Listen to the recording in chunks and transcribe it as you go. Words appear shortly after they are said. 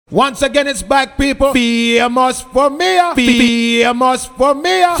Once again, it's back, people. Famous for me. Famous for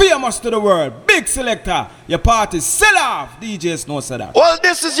me. Famous to the world. Big selector. Your party sell off. DJs know say that. Well,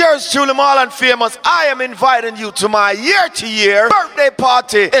 this is yours truly, Marlon Famous. I am inviting you to my year-to-year birthday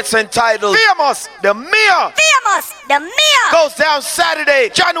party. It's entitled Famous the Mia. Famous the Mia. Goes down Saturday,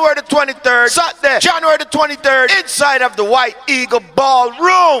 January the 23rd. Saturday, January the 23rd. Inside of the White Eagle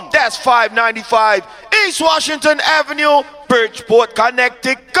Ballroom. That's 595 East Washington Avenue, Bridgeport,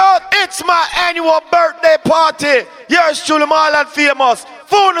 Connecticut. It's my annual birthday party. Yours truly, Marlon Famous,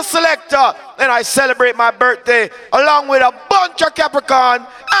 Funa Selector, and I celebrate my birthday along with a bunch of Capricorn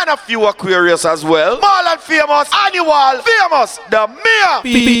and a few Aquarius as well. Marlon Famous, annual Famous the Mia.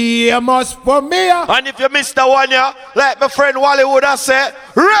 Famous for me. And if you missed the one, yeah, like my friend Wally would have said,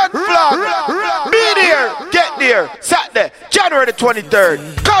 red flag. Be there, get there. Saturday, January the 23rd.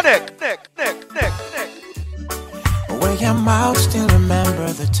 Connect. When I'm out, still remember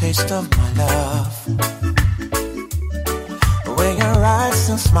the taste of my love. When your eyes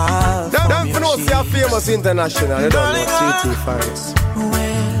still smile. Don't know see how famous international. You don't know CT fans. We'll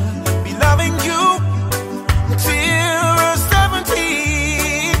be loving you till we're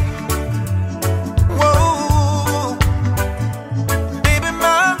 17. Whoa, baby,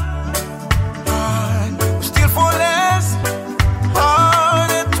 my heart will still for less.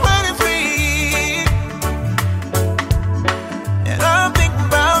 Hard at 23. And I'm thinking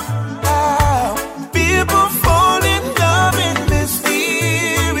about how people fall in love in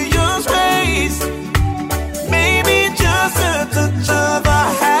mysterious ways. Maybe just a touch of a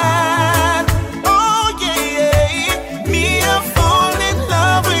hand. Oh yeah, me I fall in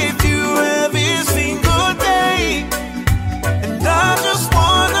love with you every single day. And I just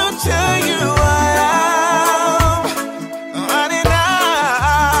wanna tell you I am running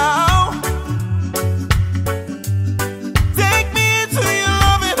out. Take me into your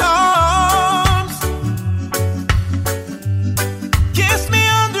loving arms. Kiss me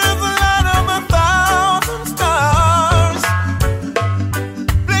under the light of 1,000 stars.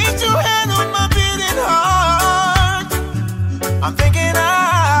 Place your hand on my beating heart. I'm thinking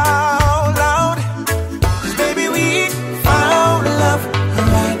out loud. 'Cause baby, we found love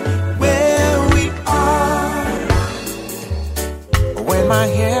right where we are. When my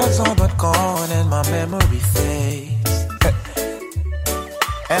hair's all but gone and my memory fades,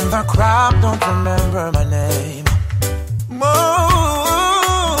 and the crowd don't remember my name.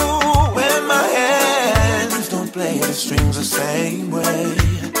 Oh, when my hands don't play the strings the same way,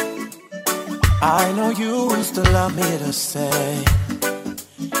 I know you still love me to say.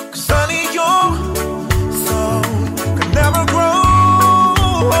 'Cause honey, your soul can never grow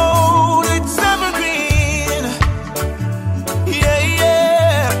old. It's evergreen. Yeah,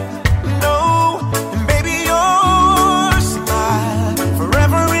 yeah. No, and baby, your smile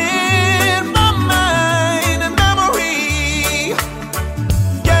forever in my mind and memory.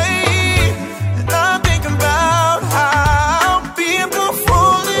 Yeah, and I'm thinking about how people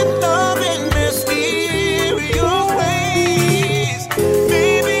fall in love in mysterious ways.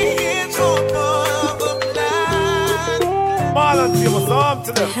 Maybe it's all part of the plan. Marlon Famous, arm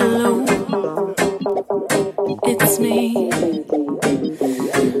to them. Hello, it's me.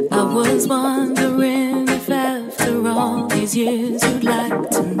 I was wondering if after all these years you'd like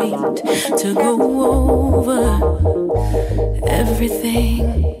to meet to go over everything.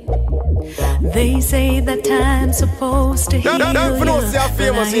 They say that time's supposed to heal Don't know see how you,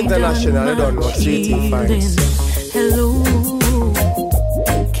 famous but I ain't international. You done don't know much CT healing. fans. Hello,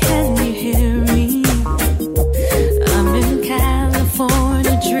 can you hear me? I'm in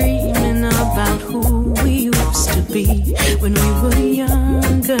California dreaming about who we used to be when we were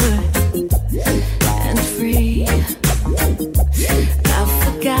younger and free. I've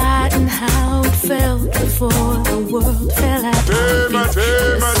forgotten how it felt before the world fell at our feet.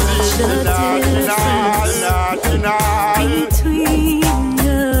 There's such a difference between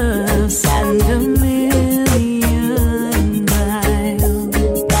us and a million miles.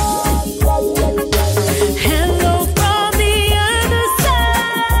 Hello from the other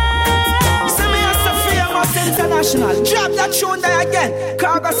side. Say me as a famous international. Drop that tune there again.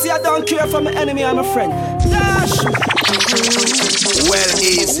 Cause I see I don't care for my enemy and my friend. Dash. Well,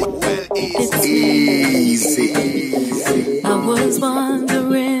 easy. I was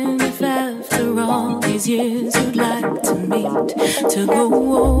wondering if after all these years you'd like to meet to go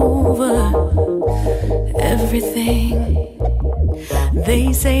over everything.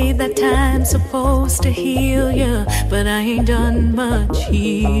 They say that time's supposed to heal you, but I ain't done much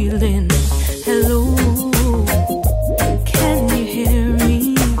healing. Hello, can you hear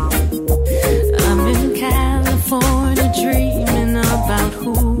me? I'm in California dreaming about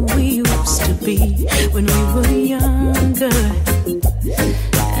who be when we were younger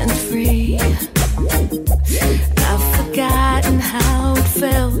and free. I've forgotten how it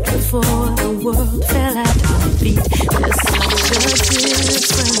felt before the world fell at our feet. There's such a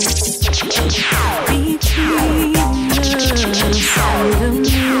difference between us and a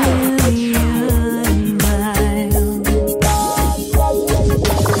million miles. Hello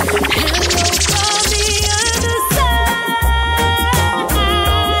from the other side.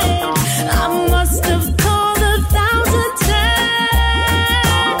 I must have called 1,000 times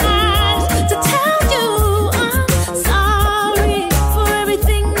to tell you I'm sorry for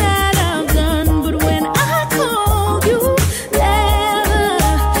everything that I've done. But when I called, you never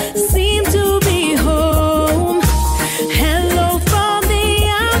seemed to be home. Hello from the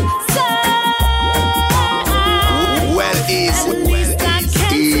outside. Well, easy. At least I can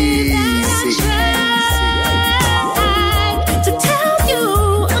say that I tried to tell you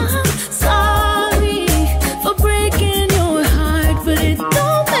I'm sorry for breaking your heart, but it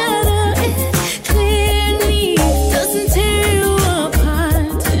don't matter. It clearly doesn't tear you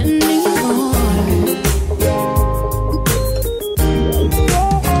apart anymore.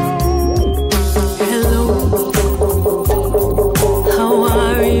 Hello, how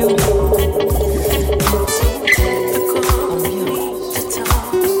are you?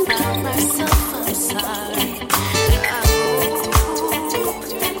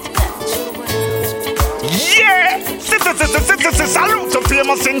 Yeah! Salute to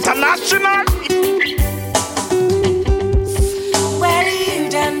Famous International! Well, you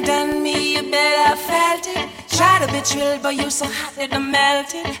done me, you bet I felt it. Try to be thrilled, but you so hot that I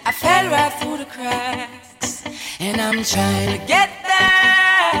melted. I fell right through the cracks, and I'm trying to get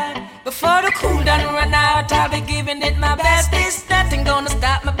there. Before the cool done run out, I'll be giving it my best. There's nothing gonna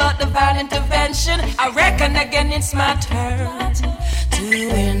stop me but divine intervention. I reckon again it's my turn to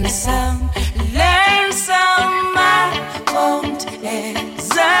win some, learn some. I won't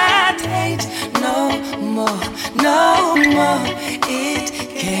hesitate no more, no more. It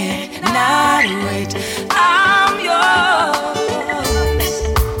cannot wait. I'm yours.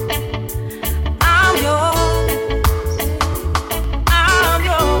 I'm yours. I'm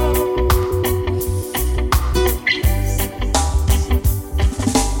yours.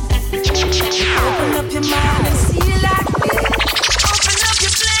 Open up your mind and see like me. Open up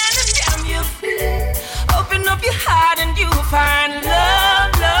your plan and damn you free. Open up your heart and you'll find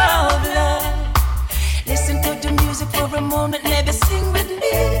love, love, love. Listen to the music for a moment, maybe sing with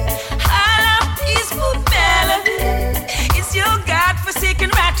me. I love peaceful melody. It's your God-forsaken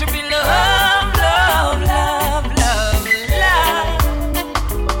right to be loved, love, love, love, love.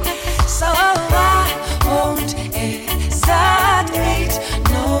 So I won't hesitate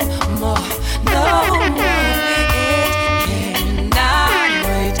no more, no more. It cannot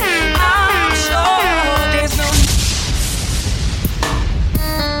wait. I'm sure there's no.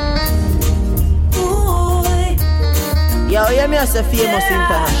 Yo, hear me as a Famous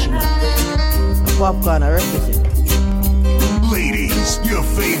International. Popcorn, I represent. Ladies, your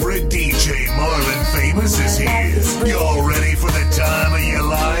favorite DJ Marlon Famous is here. Y'all ready for the time of your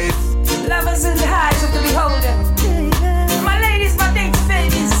life? Lovers in the eyes of the beholder. My ladies, my dates,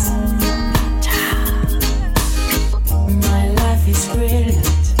 babies. My life is brilliant.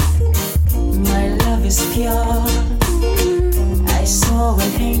 My love is pure. I saw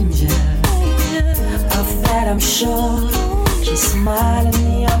an angel. Of that I'm sure. She smiled at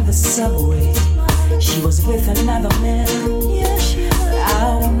me on the subway. She was with another man. I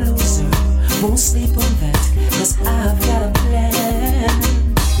won't lose her. Won't sleep on that. 'Cause I've got a plan.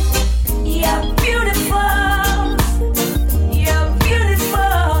 You're beautiful. You're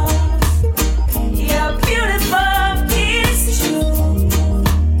beautiful. You're beautiful. It's true.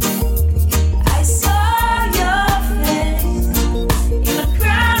 I saw your face in a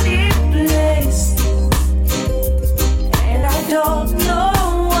crowded place, and I don't know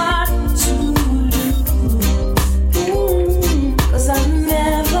what to do. 'Cause I'll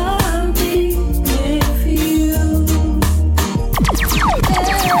never be with you.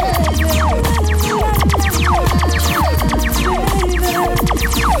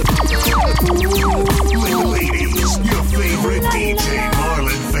 Ladies, your favorite DJ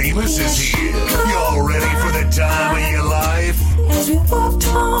Marlon Famous is here. Y'all ready for the time of your life? As we walked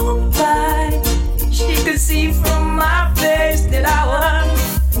on by, she could see from my face that I was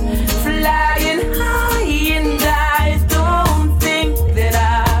flying high, and I don't think that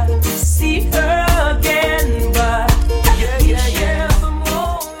I'll see her again. But yeah, the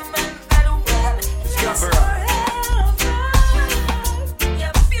moment that we're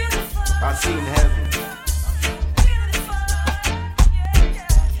you're beautiful. I seen heaven.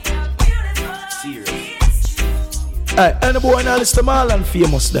 Hey, and the boy now listen to Marlon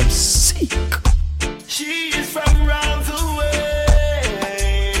Famous, them sick. She is from round the way.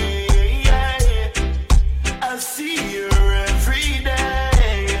 I see her every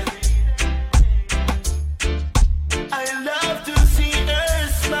day. I love to see her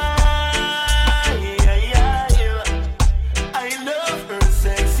smile. I love her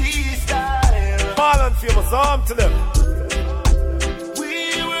sexy style. Marlon Famous, arm to them.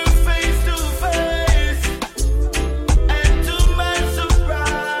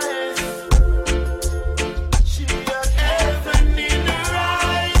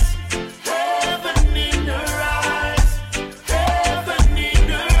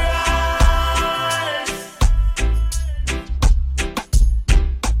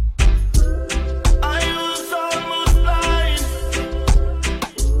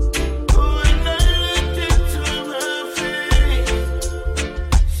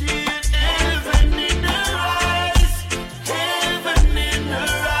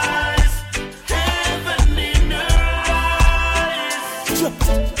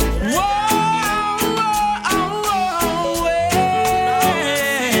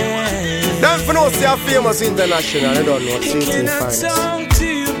 Famous international, I don't know what CT finds. Song to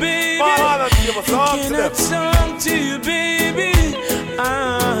you, baby. Can I song to you, baby?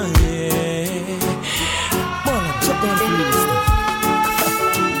 Ah, yeah.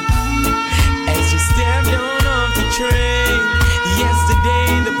 As you stepped down off the train yesterday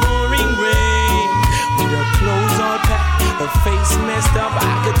in the pouring rain, with her clothes all packed, her face messed up, I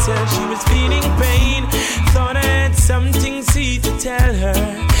could tell she was feeling pain. Thought I had something sweet to tell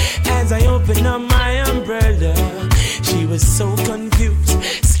her. As I opened up my umbrella, she was so confused,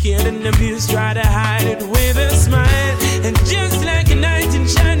 scared and abused, tried to hide it with a smile. And just like a knight in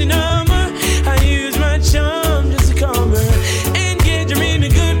shining armor, I used my charm just to calm her, engage her in a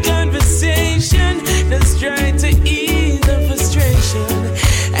good conversation, just trying to ease her frustration.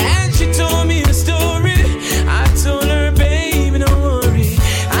 And she told me the story. I told her, baby, don't worry,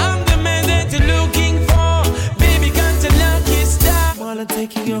 I'm the man that you're looking for. Baby, got to lucky star. Wanna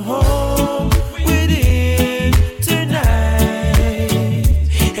take you home with him tonight,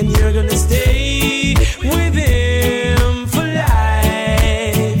 and you're gonna stay with him for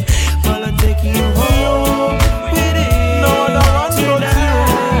life. Wanna take you home with him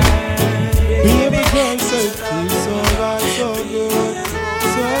tonight. Baby girl said she's so right, so good,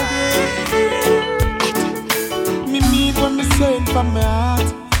 so good. Me mean when me saying from my heart.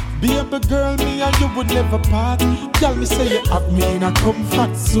 Baby girl, me and you would never part. Tell me say you have me in a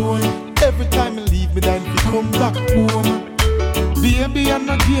comfort zone. Every time you leave me, then you come back home. Baby, and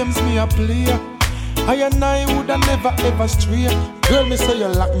no games me a play. I and I woulda never ever stray. Girl, me say you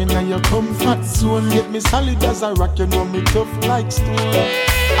lock me in your comfort zone. Get me solid as a rock, you know me tough like stone.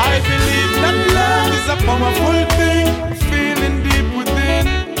 I believe that love is a powerful thing, a feeling deep within.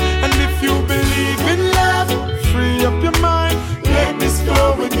 And if you believe in love, free up your mind, let this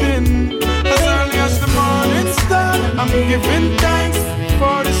flow within. As early as the morning star, I'm giving thanks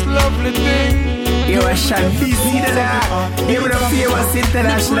for this lovely thing. You are Sean busy that. You are Famous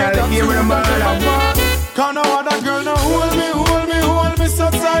international. You are Marlon. Can't no other girl no hold me so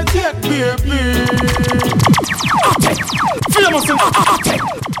tight yet, baby.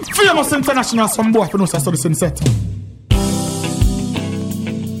 Famous international, some boy for no study sunset.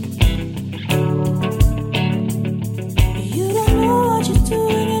 You don't know what you're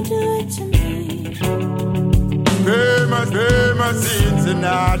doing, you do it to me. Famous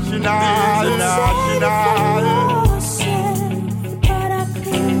international. But I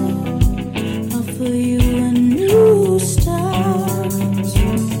could offer you a new start,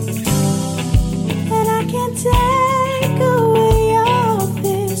 and I can't take away your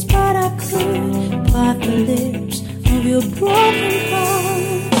fears, but I could part the lips of your broken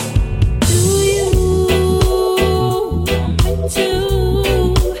heart. Do you want me to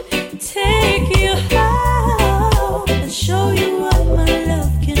take you out and show you what my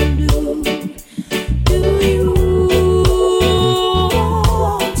love can do? Do you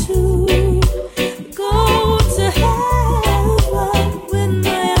want to go to heaven with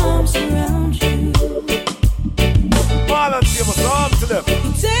my arms around you? Marlon Famous, arm to them.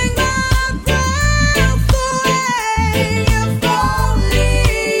 Take my breath away, you're falling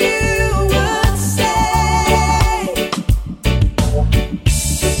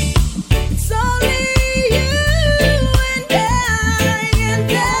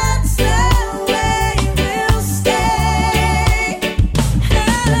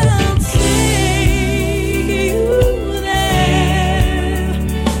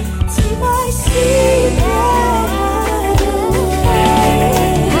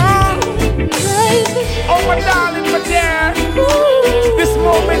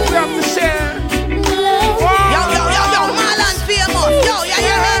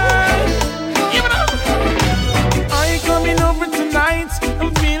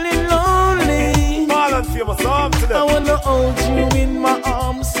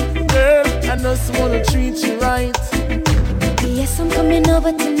just wanna treat you right. Yes, I'm coming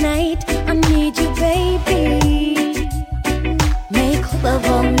over tonight. I need you, baby. Make love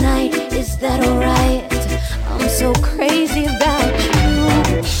all night, is that alright? I'm so crazy about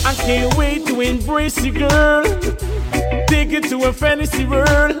you. I can't wait to embrace you, girl. Take it to a fantasy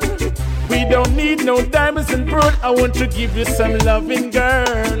world. We don't need no diamonds and pearl. I want to give you some loving,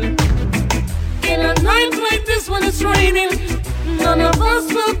 girl. In a night like this when it's raining, none of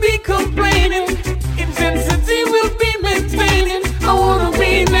us will be complaining. Intensity will be maintaining. I wanna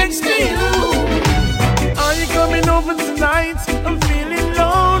be next to you. Are you coming over tonight? I'm feeling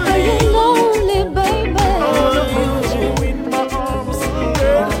lonely. Are you lonely, baby? I wanna hold you in my arms,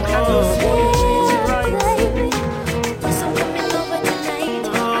 girl. I just wanna treat you right. So I'm coming over tonight.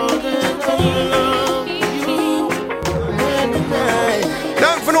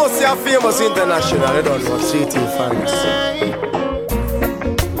 Don't for no say I'm famous international. I don't know CT fans.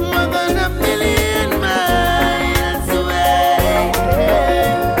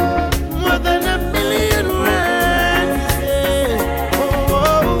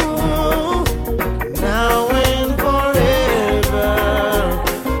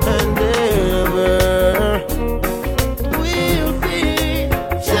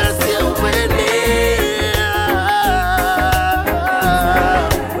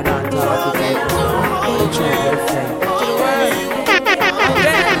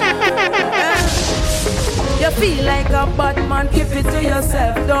 Feel like a bad man, keep it to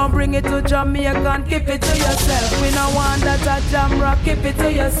yourself. Don't bring it to Jamaican, keep it to yourself. We no want that a jam rock, keep it to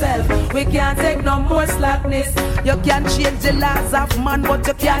yourself. We can't take no more slackness. You can change the laws of man, but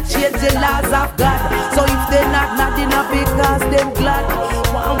you can't change the laws of God. So if they not enough because them glad.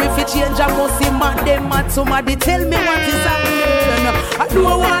 One if you change a musty man, them mad. Somebody tell me what is happening. I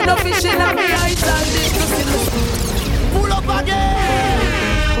don't want no fish in my eyes and this to see me. Pull up again.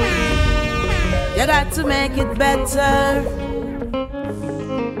 You got to make it better.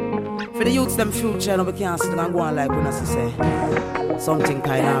 For the youths, them future, no, we can't sit and go on like we not say. Something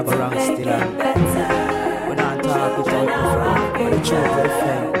kind of go wrong still. We don't talk without the front. The truth will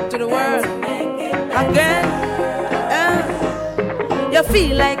fail. To the world. Again. You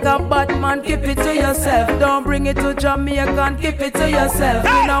feel like a bad man, keep it to yourself. Don't bring it to Jamaican, keep it to yourself.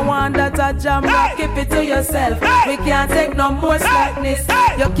 We don't want that a jam rock, keep it to yourself. We can't take no more slackness.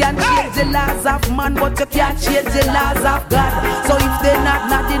 You can change the laws of man, but you can't change the laws of God. So if they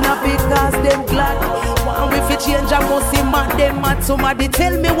not enough because them glad. One if you change a musty man, them mad. Somebody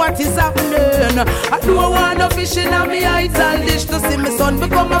tell me what is happening. I don't want no fish in my eyes and dish to see my son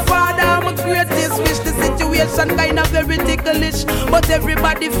become a father. I'm a greatest wish. The situation kind of very ticklish, but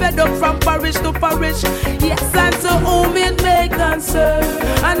everybody fed up from parish to parish. Yes, and to whom it may concern.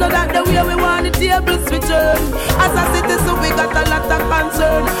 I know that the way we want the tables return. As a citizen, we got a lot of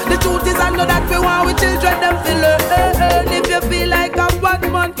concern. The truth is, I know that we want we children them to learn. If you feel like a bad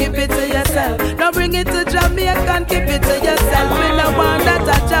man, keep it to yourself. Don't bring it to Jamaican, keep it to yourself. We don't want that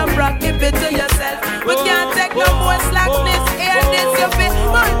a jam rock, keep it to yourself. We can't take no more slackness. Hear this, you feel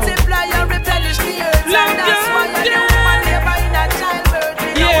multiply and replenish the earth. And that's why you don't want to buy that childbirth.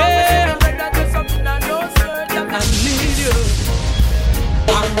 I need you.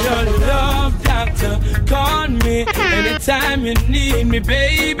 I'm your love doctor. Call me anytime you need me,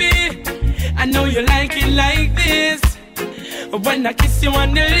 baby. I know you like it like this. When I kiss you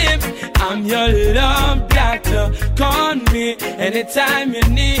on the lips, I'm your love doctor. Call me anytime you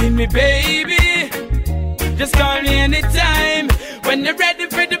need me, baby. Just call me anytime when you're ready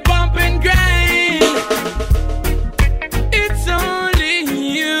for the bump and grind. It's only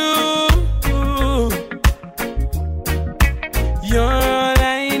you. You're all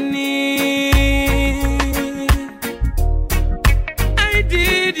I need. I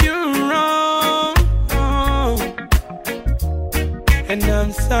did you wrong, and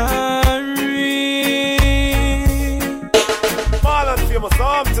I'm sorry. Marlon famous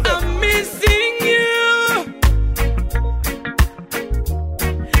arm to them. I'm missing you.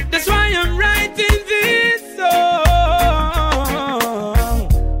 That's why I'm writing this song.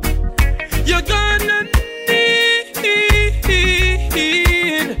 You're gonna need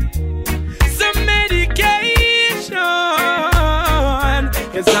some medication,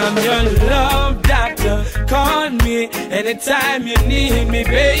 'cause I'm your love doctor. Call me anytime you need me,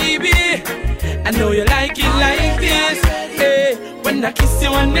 baby. I know you like it like this. Hey, when I kiss you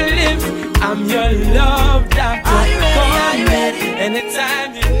on the lips, I'm your love doctor. Call me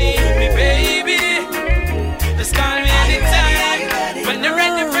anytime you need me, baby. Just call me anytime when you're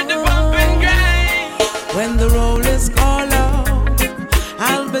ready for the bump and grind. When the roll is call out,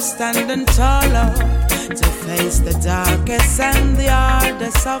 I'll be standing taller. to face the darkest and the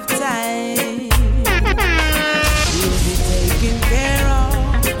hardest of time. We'll be taking care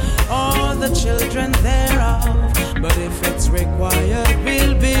of all the children thereof. But if it's required,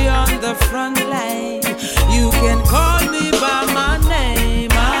 we'll be on the front line. You can call me by my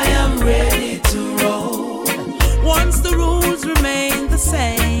name. I am ready to roll. Once the rules remain the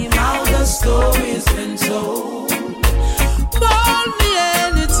same, how the story's been told. Call me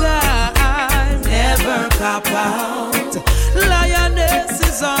anytime, never cop out. Lioness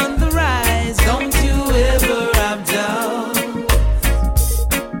is on the rise, don't you ever have doubt.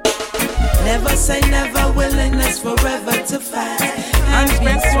 Never say never, willingness forever to fight. And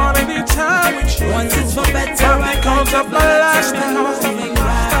spend quality time with you. Once it's for better, I because of my lifestyle.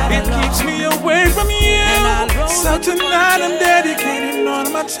 It keeps me away from you. So tonight I'm dedicating all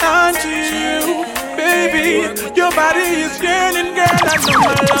of my time to you. Baby, your body is yearning, girl. I know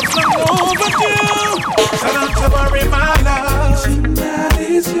my love's not overdue. So don't you worry, my love. Tonight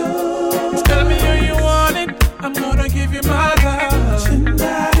is yours. Tell me who you want it. I'm gonna give you my love.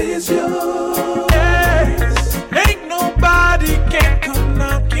 Tonight is yours. Yes. Ain't nobody can come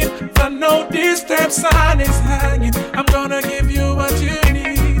knocking. For no disturb sign is hanging. I'm gonna give you what you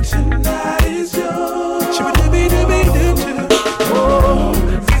need. Tonight is yours. Oh,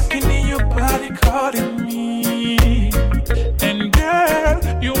 I can hear your body calling me. And girl,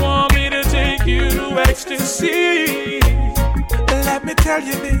 you want me to take you to ecstasy. Let me tell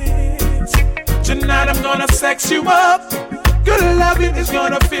you this. Tonight I'm gonna sex you up. Good loving is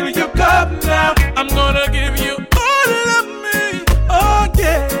gonna fill your cup now. I'm gonna give you all of me. Oh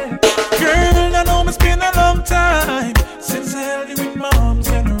yeah. Girl, I know it's been a long time since I held you in my arms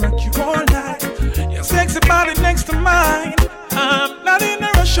and rock you all night. Your sexy body next to mine. I'm not in a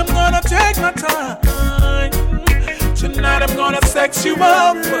rush, I'm gonna take my time. Tonight I'm gonna sex you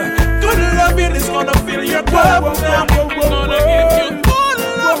up. Good loving is gonna fill your cup now. I'm gonna give you all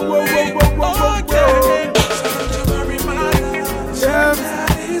of me. Oh yeah.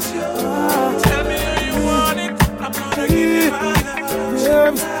 That is yours. Tell me who you want it. I'm gonna give you my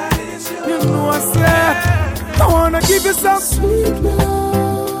love. That is yours. You know I said I wanna give you some sweet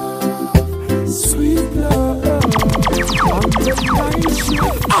love, sweet love.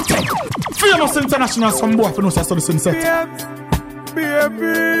 Okay. Famous international some boy for no so the sunset.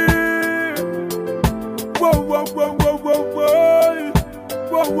 Baby. Whoa, whoa, whoa, whoa, whoa, whoa.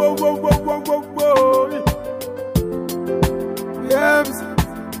 Whoa, whoa, whoa, whoa, whoa, whoa, whoa. Yes.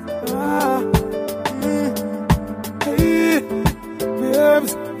 Hey. Yes.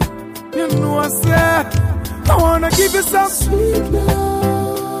 You know I said I wanna give you some sweet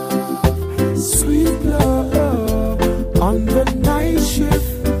love on the night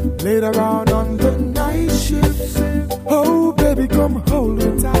shift, later on the night shift. Oh baby, come hold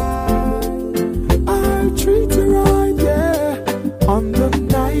me tight. I'll treat you right, yeah. On the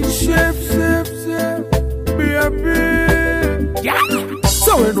night shift, baby. Yeah.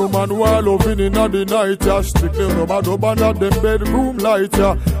 So ain't no man while loving in the night, yeah. Strictly rubber dub under them bedroom light,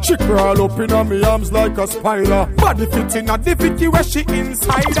 yeah. She crawl up in me arms like a spider. Body fit in a difficulty where she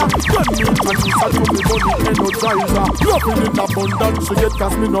inside her. Gun me and this a to me body energizer. Loving in abundance, she get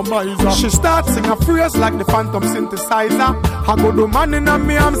cause me no miser. She starts sing a phrase like the phantom synthesizer. I go do man in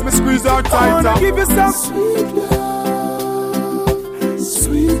me arms, me squeeze her tighter. I wanna give you some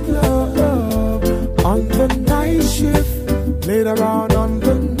sweet love on the night shift, later on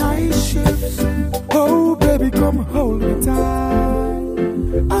the night shift. Oh baby, come hold me tight.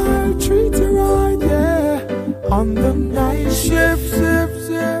 I'll treat you right, yeah. On the night shift,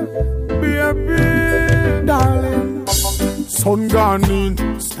 baby, darling. Sun gone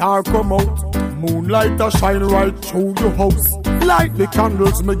in, star come out. Moonlight a shine right through your house. Light the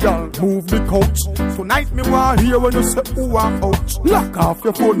candles, me girl, move the couch. Tonight me want hear when you say ooh and ouch. Lock off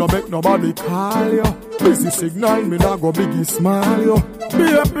your phone, no make nobody call you. Busy signal, me nah go biggie smile you.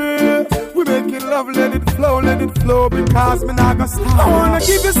 Baby, we making love, let it flow, because me nah go stop. I wanna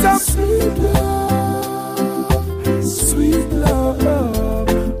give you some sweet love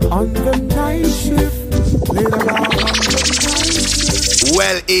on the night shift, later on the night shift.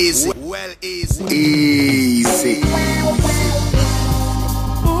 Well easy. Easy.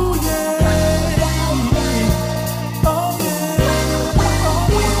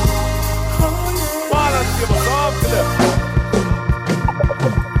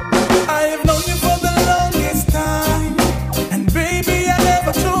 I have known you for the longest time, and baby I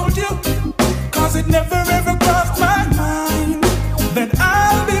never told you, cause it never ever crossed my mind that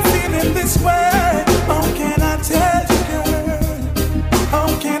I'll be feeling this way. How can I tell you, girl? How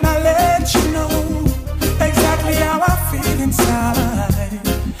can I let you know exactly how I feel inside?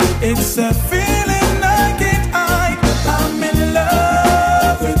 It's a feeling I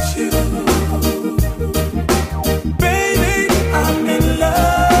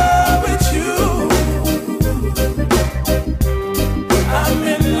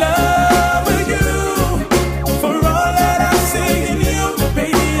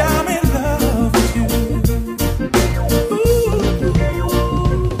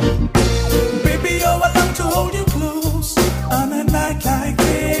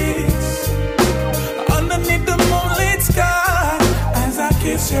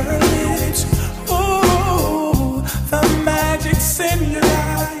kiss your lips. Ooh, the magic's in your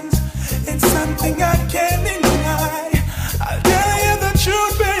eyes. It's something I can't deny. I'll tell you the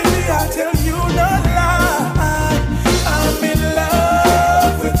truth, baby. I'll tell you no lie. I'm in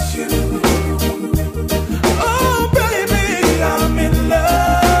love with you. Oh, baby, I'm in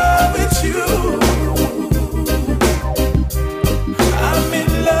love with you. I'm in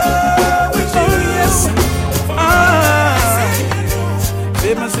love with you. Yes.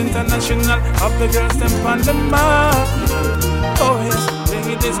 Famous international, of the girls them on the map. Oh yes,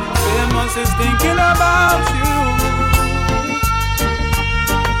 ladies, famous is thinking about you.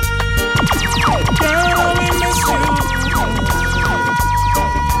 Girl, we miss you.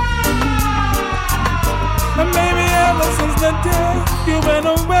 And maybe ever since the day you went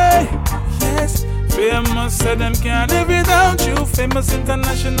away. Yes, famous said them can't live without you. Famous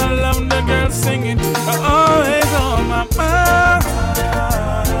international, love the girls singing. You're always on my mind.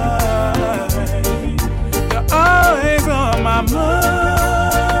 You're always on my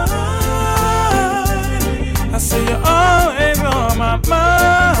mind. I say you're always on my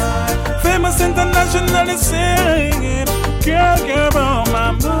mind. Famous international is singing. Girl, you're on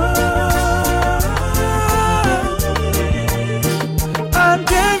my mind. I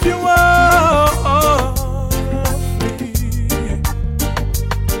gave you all.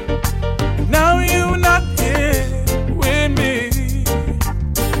 Now you're not here with me.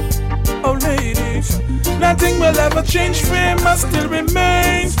 Oh ladies, nothing will ever change. Famous still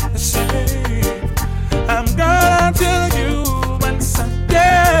remains the same. I'm gonna tell you once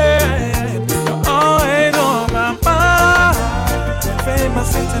again, you're always on my mind.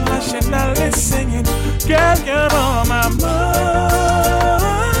 Famous international is singing. Girl, you're on my mind.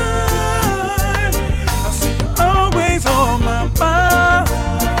 I see you're always on my mind.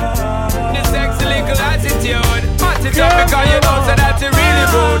 This sexy little attitude, hot it up because you know so that you really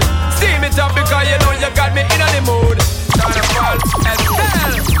rude. Steam it up because you know you got me in the mood. Carnival and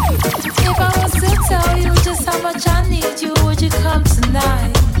hell. If I was to tell you just how much I need you, would you come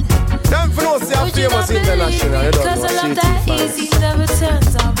tonight? Them for no say I'm famous international. You don't Cause know I love CT that fans. easy, never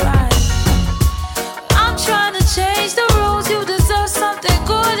turns out right. I'm trying to change the rules, you deserve something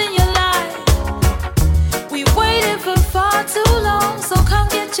good in your life. We waited for far too long, so come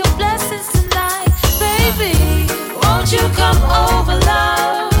get your blessings tonight. Baby, won't you come over,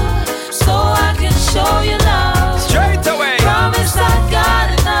 love, so I can show you love. Straight away. Promise I got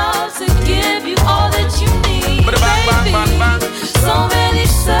enough to give you all that you need. Baby, so many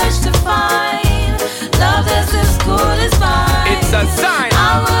search to find love that's as good as mine. It's a sign.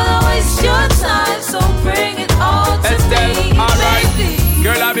 I wouldn't waste your time, so bring it all to me, alright. baby.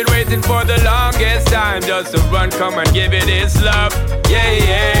 Girl, I've been waiting for the longest time just to run, come and give it this love. Yeah,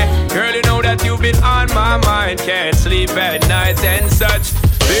 yeah. Girl, you know that you've been on my mind. Can't sleep at night and such.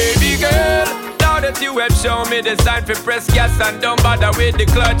 Baby girl, now that you have shown me the sign for press gas and don't bother with the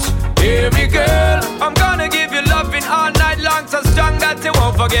clutch. Hear me, girl, I'm gonna give you loving all night long, so strong that you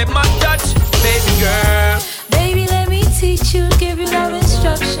won't forget my touch. Baby girl, baby, let me teach you, give you love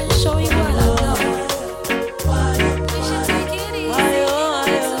instruction, show you what I know. You should take it easy.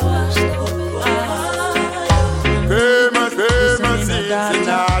 Famous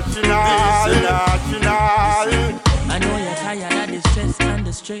international. I know you're tired of the stress and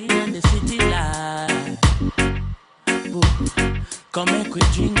the strain and the city life. Come make we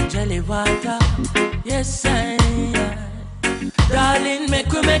drink jelly water. Yes, I. Darling,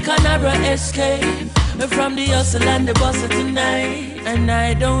 make we make another escape from the hustle and the bustle tonight. And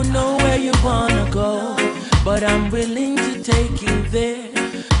I don't know where you wanna go, but I'm willing to take you there.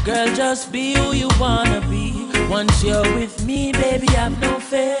 Girl, just be who you wanna be. Once you're with me, baby, I've no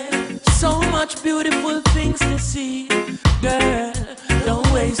fear. So much beautiful things to see. Girl,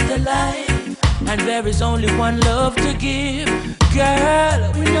 don't waste a life. And there is only one love to give.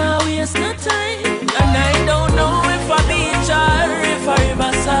 Girl, we now waste no time. And I don't know if I beach or if I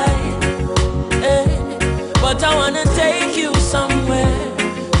riverside. Hey, but I wanna take you somewhere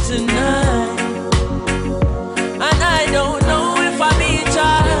tonight. And I don't know if I beach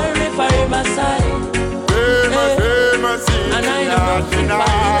or if I riverside. Famous and I don't know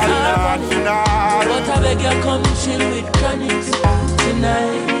but I beg you come chill with Chronix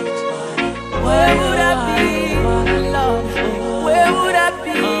tonight. Where would I be, love? Where would I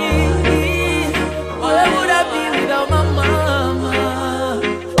be? Where would I be without my mama?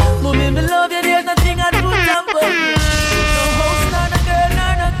 Mommy, me love you, there's nothing I do down for you. No house, not a girl,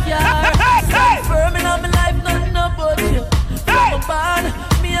 not a car. Stand firm in all my life, nothing about you. From a band,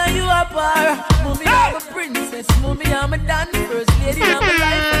 me and you are par. Mommy, I'm a princess, mommy, I'm a dan. First lady in my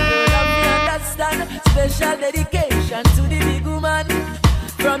life, and girl, I me understand. Special dedication to the big woman.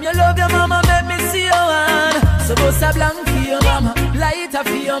 From your love, your mama make me see your hand. So bust a blank for your mama, light up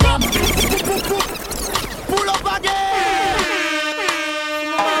for your mama. Pull up again.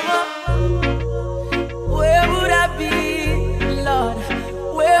 Mama, where would I be, Lord?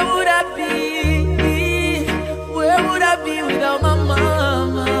 Where would I be? Where would I be without my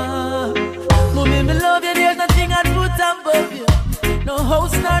mama? Mommy, me love you, there's nothing I'd put above you. No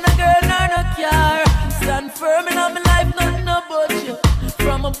house, nor no girl, nor no car. Stand firm in all my life, nothing about you.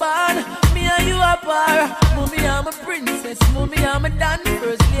 From a barn, me and you are par. Mommy, I'm a princess. Mommy, I'm a dan.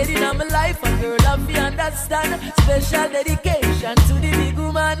 First lady in my life, a girl of me understand. Special dedication to the big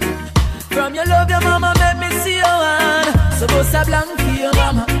woman. From your love, your mama make me see your hand. So bust a blank for your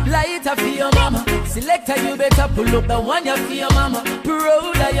mama, light up for your mama. Selector, you better pull up the one you for your mama.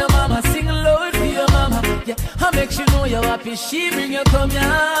 Proud of your mama, sing loud for your mama. Yeah, I make you know you're happy. She bring you come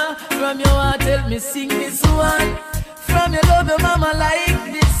here. From your heart, tell me sing this one. From your love, your mama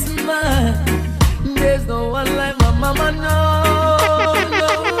like this man. There's no one like my mama, no, no.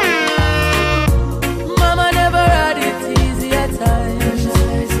 Mama never had it easy at times.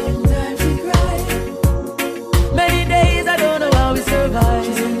 Sometimes she cried. Many days I don't know how we survived.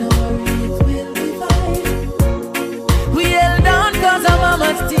 She said, no worry, it will be fine. We held on cause of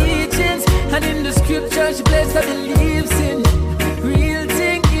mama's teachings. And in the scripture she placed her beliefs in. Real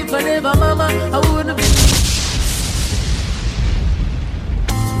thing, if I never mama, I wouldn't be.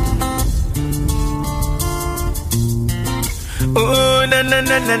 Oh, na na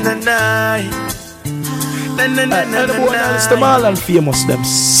na na na na. Na na na na na na. It's the Marlon famous them.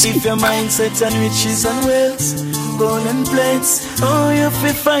 If your mindset on riches and wealth, golden plates, oh, you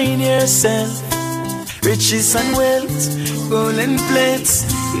feel find yourself. Riches and wealth, golden plates,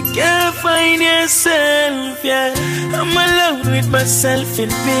 you can't find yourself, yeah. I'm alone with myself in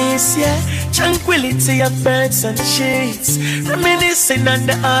peace, yeah. Tranquility of birds and sheets, reminiscing on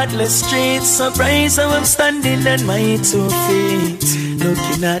the heartless streets. Surprised how I'm standing on my 2 feet,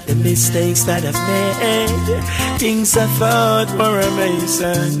 looking at the mistakes that I've made. Things I thought were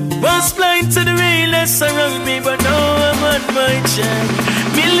amazing, was blind to the realness around me, but now I'm on my journey.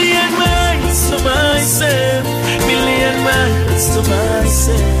 Million miles to myself, million miles to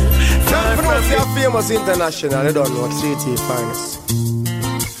myself. Far from the famous international, I don't know what city finest.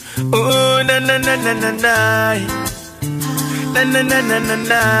 Oh, na na na na na na. Na na na na na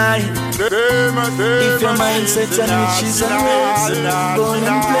na. If your mindset on riches and wealth,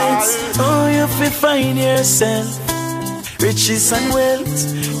 golden plates, oh, you feel find yourself. Riches and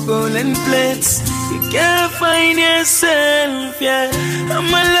wealth, golden plates, you can't find yourself, yeah.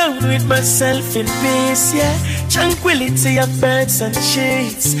 I'm alone with myself in peace, yeah. Tranquility of birds and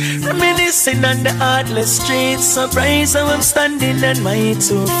sheets, reminiscing on the heartless streets. Surprised how I'm standing on my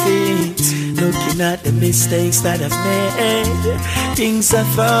 2 feet, looking at the mistakes that I've made. Things I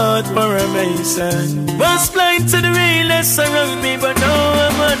thought were amazing, was blind to the realness around me, but now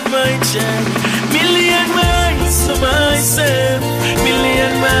I'm on my journey. Million miles to myself,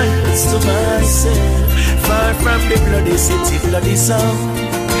 million miles to myself. Far from the bloody city, bloody sound,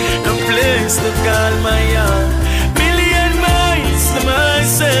 no place to call my own. Million miles to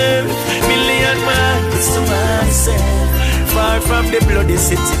myself, million miles to myself. Far from the bloody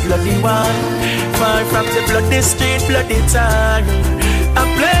city, bloody one, far from the bloody street, bloody town. A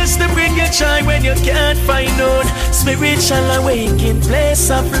place to bring your joy when you can't find out. Spiritual awakening,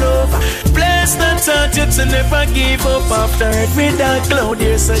 place of love. Place that taught you to never give up. After every dark cloud,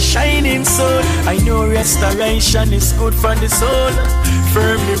 there's a shining sun. I know restoration is good for the soul.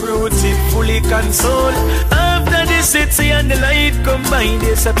 Firmly rooted, fully consoled. After the city and the light combined,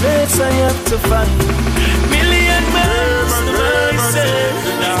 there's a place I have to find. Million miles to myself.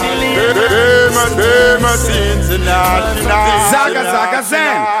 Zaga Zaga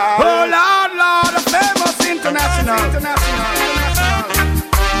Zen. Oh Lord, Lord, the famous international.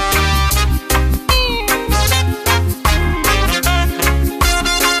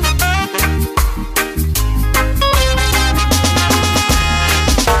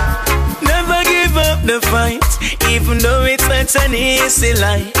 Never give up the fight, even though it's not an easy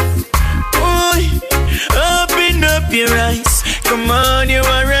life. Boy, open up your eyes. Come on, you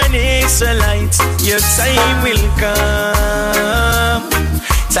are an Israelite. Your time will come.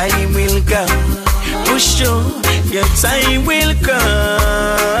 Time will come. Push through. Your time will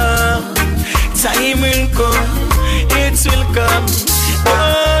come. Time will come. It will come.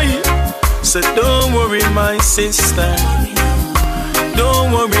 Boy, so don't worry, my sister.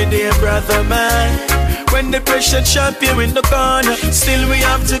 Don't worry, dear brother, man. When the pressure chop you in the corner, still we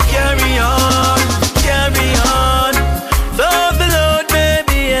have to carry on, carry on. Though the load may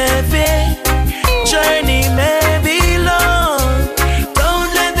be heavy, journey may be long.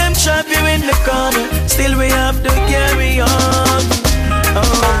 Don't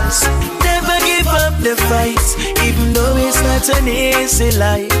an easy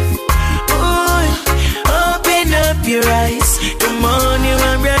life. Oh, open up your eyes. Come on, you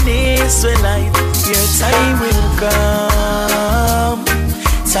are an easy life. Your time will come.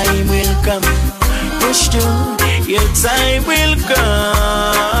 Time will come. Push through. Your time will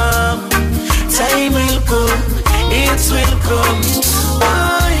come. Time will come. It will come.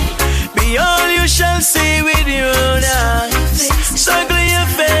 Boy, be all you shall see with your own eyes. Circle your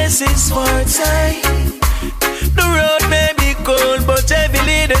faces for time. The road may be cold, but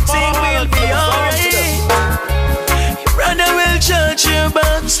heavily the thing will be alright. Your brother will judge you,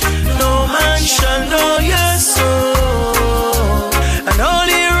 but no man shall know your soul. And all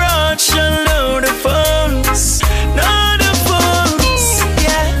your heart shall know the funds. Know the funds.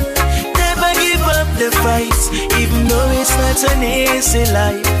 Yeah, never give up the fight, even though it's not an easy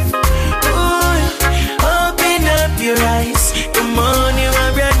life. Ooh, open up your eyes. Come on, you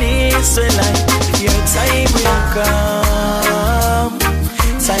are an easy life. Your time will come.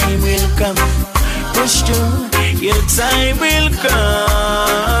 Time will come. Push through. Your time will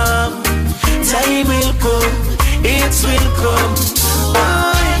come. Time will come. It will come.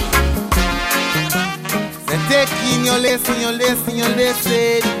 So take in your lesson, your lesson, your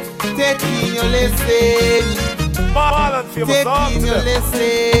lesson. Take in your lesson. Take in your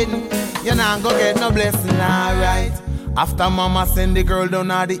lesson. You're not gonna get no blessing, alright. After mama send the girl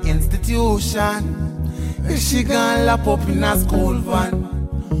down at the institution, she gone lap up in a school van.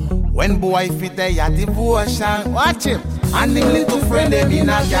 When boy fit there at devotion, watch him. And them little friend them in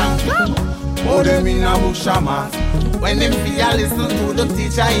a gang. Oh, them in a bush a mass. When them feel listen to the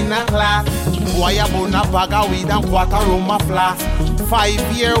teacher in a class, boy a bun a bag of weed and quarter rum a flask.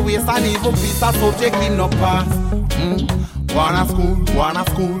 5 year waste and even piece of subject him no pass. Wanna school, wanna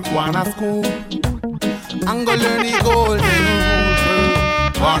school, wanna school. I'm gonna learn the golden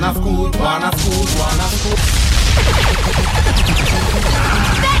rule. Wanna school, wanna school, wanna school.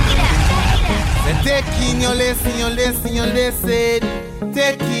 Then take in your lesson, your lesson, your lesson.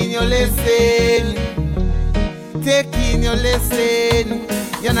 Take in your lesson. Take in your lesson.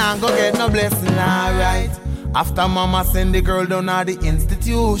 You're not gonna get no blessing, alright. After mama send the girl down at the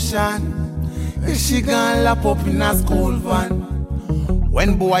institution, she gone lap up in a school van.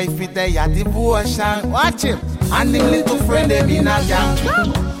 When boy fit there at devotion, watch him. And them little friend them in a gang.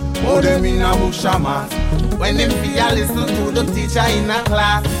 Oh, them in a bush a mass. When them feel listen to the teacher in a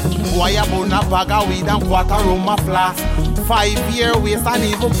class, boy a bun a bag of weed and quarter rum a flask. 5 year waste and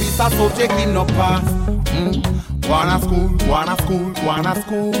even piece of subject him no pass. Wanna school, wanna school, wanna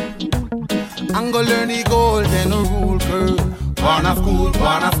school. I'm gonna learn the golden rule, girl. Wanna school,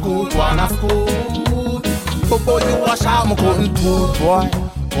 wanna school, wanna school. But boy, you wash out my cotton too, boy.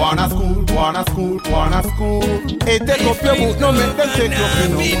 Wanna school, wanna school, wanna school. Hey, take up your boot, no make them take up your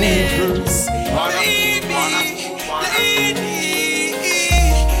boot, girl. Wanna school, wanna school, wanna school.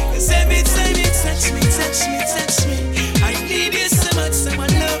 Every time you touch me, touch me, touch me, I need you so much, so my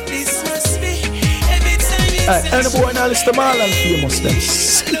love this must be. Every time you touch me. And the boy now list them all and famous them.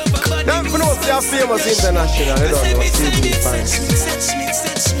 Them for know they are famous international. They don't know what to do fine. Touch me,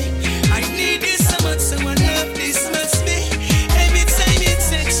 touch me. I need you so much, so my love this must be. Every time you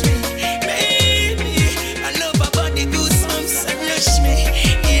touch me, baby, I love my body goosebumps and rush me.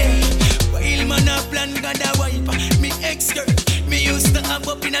 Yeah, while man a plan, God a wipe me ex-girl. Me used to have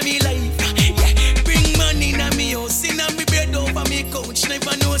up in a me life. Yeah, bring money in a me house, in a me bed over me couch.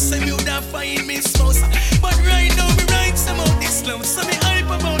 Never know some you da find me spouse. But right now me write some of this love, so me hype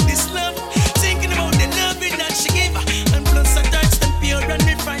about this love. Thinking about the loving that she gave her. And plus I touch them pure and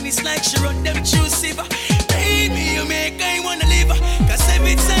me find it's like she run them juicy. Baby, you make I wanna live. Cause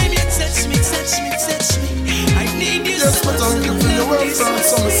every time you touch me, touch me, touch me, I need you yes, so much. Yes, but thank you for your welcome,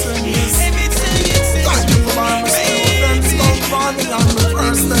 so me sing this. Every time you touch thank you for my students, stop running on the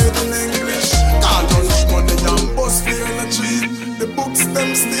first night in English. Can't lunch money and bus fare in a cheap. The books,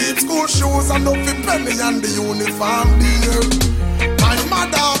 them steep, school shoes and up the penny and the uniform dear. My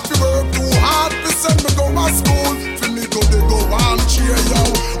mother have to work too hard to send me go to school. For me go they go and cheer yo.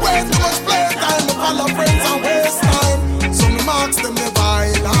 Waste too much playtime, my follow friends and waste time. Some marks them never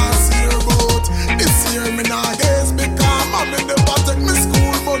in last year, but this year me not guess because mommy never take me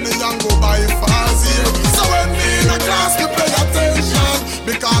school money and go buy fast here. So when me in a class me pay attention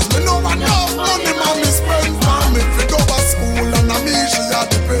because me know enough money mommy spend on me. If you go to school and a me she a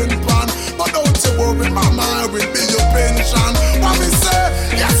depend on. But don't you worry mama, I will be your pension. What me say,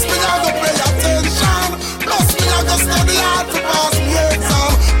 yes me a go pay attention. Plus me a go study hard to pass me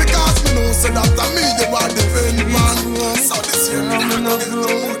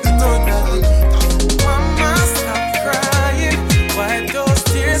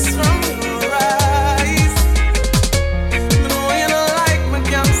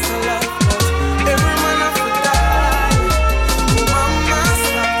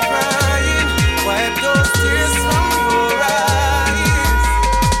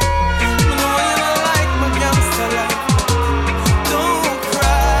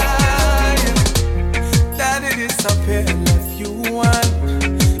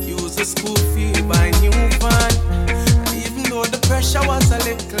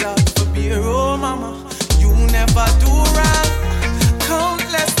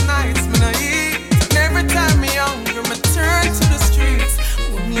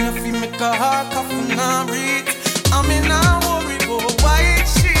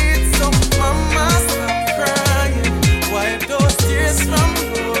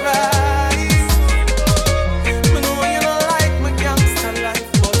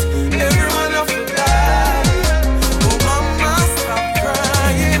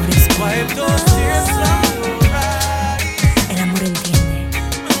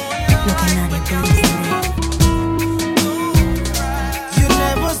lo que nadie puede entender. You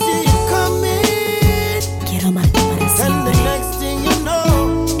never see it coming. Quiero amarte para And siempre. the next thing you know,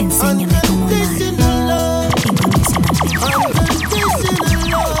 Enséñame cómo amar unconditional love. incondicionalmente. Unconditional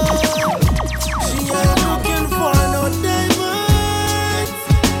love. She ain't looking for no diamonds,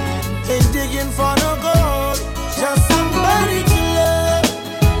 ain't digging for no gold, just somebody to love.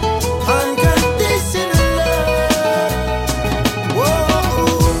 Unconditional love. Whoa.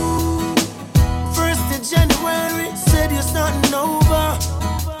 1st of January said you're starting over.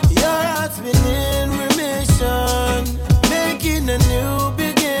 Your heart's been in remission, making a new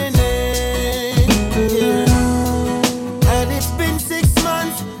beginning. Yeah. And it's been 6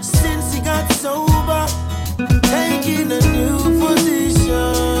 months since he got sober, taking a new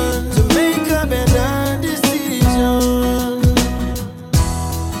position to make a better decision.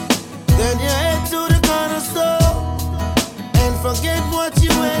 Then you head to the corner store and forget what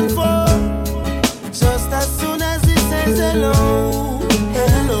you went for. Just as soon as he says hello,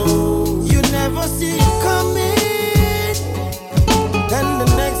 hello, you never see it coming. Then the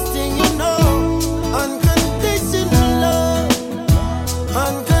next thing you know, unconditional love,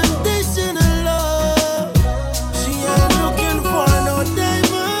 unconditional love. She ain't looking for no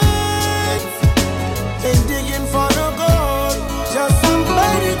diamonds, ain't digging for no gold, just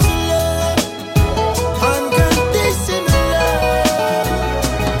somebody to love. Unconditional love.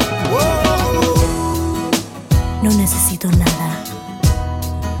 Whoa. No necesito nada,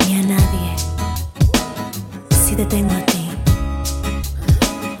 ni a nadie. Si te tengo a ti,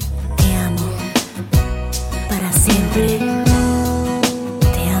 te amo para siempre.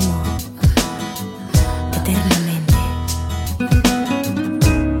 Te amo eternamente.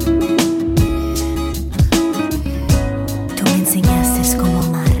 Tú me enseñaste cómo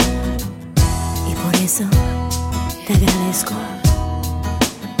amar y por eso te agradezco.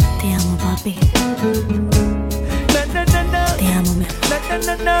 Te amo, papi. Te amo, mi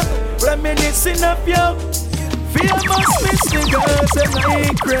amor. Reminiscing of you. Famous Mr. Girls and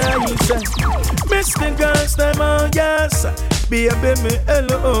I cry. Mr. Girls, them all yes. Baby, me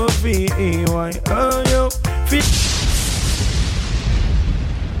L-O-V-E-Y. Oh, you.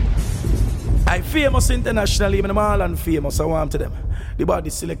 I famous internationally, even them all unfamous. I want to them. The body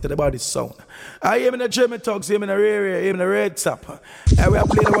selected, the body sound. I am in the German talks, I am in the rare, I am in the red top. And we are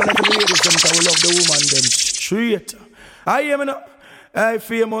playing the one of the ladies, them, so we love the woman, them straight. I am in the, I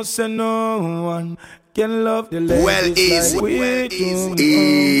famous and no one can love the ladies Well easy, like we well do.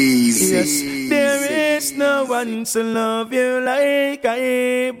 easy. Yes, there is no one to love you like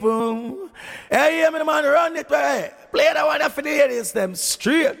I do. I am in the man, run it way. Play the one for the ladies, them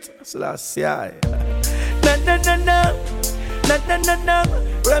straight. So that's yeah. Na na na na. Na na na na,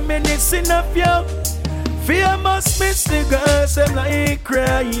 reminiscing of you. Famous Mr. Girls, them like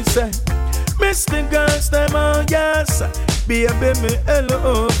crazy. Mr. Girls, them all yes. Baby, me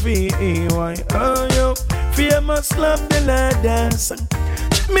L-O-V-E-Y. Oh, you famous love the ladies.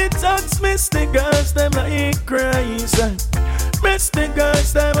 Me talks, Mr. Girls, them like crazy. Mr.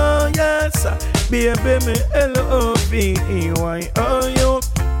 Girls, them all yes. Baby, me L-O-V-E-Y. Oh, you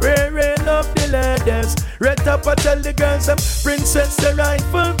rare love the ladies. Red top, I tell the girls, princess, the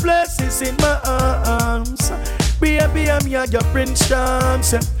rightful place is in my arms. Baby, I'm your Prince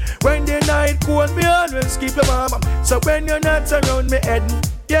Charms. When the night cold, me always keep your mama. So when you're not around me head,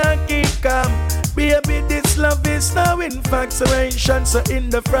 can't keep calm. Baby, this love is now infatuation. So in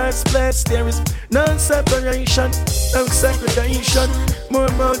the first place, there is no separation, no segregation, more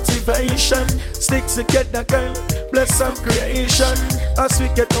motivation. Sticks together, girl, bless some creation. As we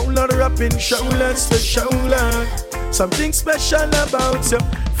get older up in shoulders to shoulder. Something special about you.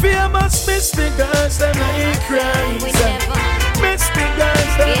 Famous Mr. Girls, them like crazy. Mr.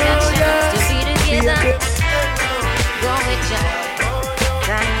 Girls, them oh yes.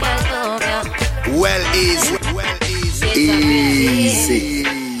 Well easy, well easy.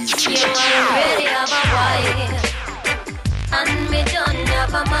 You already have a wife, and me don't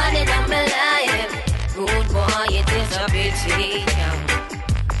have a man in my life. Good boy, it is a pity.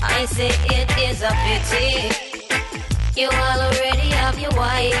 I say it is a pity. You already have your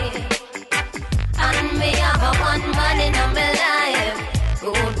wife, and me have a one man in my life.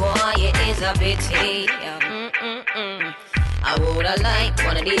 Good boy, it is a pity. I woulda liked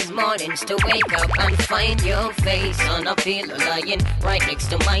one of these mornings to wake up and find your face on a pillow lying right next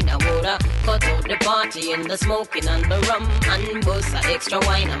to mine. I woulda cut out the party and the smoking and the rum and bust a extra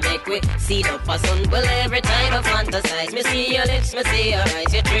wine and make we see the sun. Well, every time I fantasize, me see your lips, me see your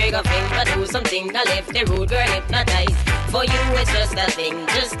eyes, your trigger finger do something that left the rude girl hypnotized. For you it's just a thing,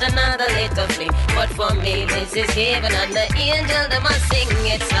 just another little fling. But for me this is heaven and the angel them a sing.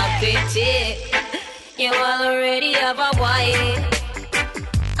 It's a pity. You already have a wife,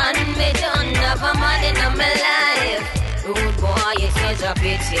 and me don't have a man in my life. Rude boy, it is a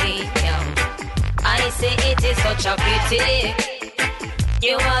pity. I say it is such a pity.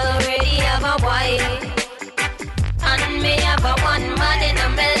 You already have a wife, and me have a one man in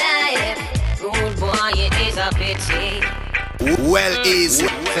my life. Rude boy, it is a pity. Well, easy.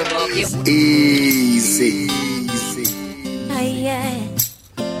 Easy. Yeah.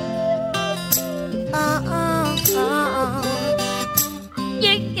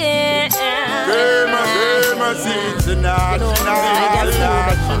 Yeah. Famous international.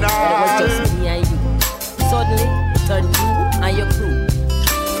 Suddenly, turn you and your crew.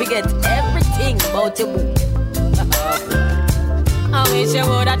 Forget everything about your boo. I wish you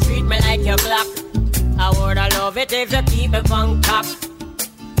woulda treat me like your clock. I woulda love it if you keep me from top.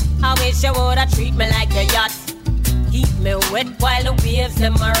 I wish you woulda treat me like a yacht. Keep me wet while the waves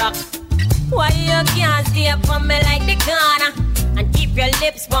them a rock. Why you can't stay up on me like the corner and keep your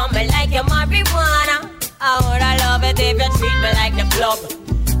lips on me like your marijuana? I woulda love it if you treat me like the club.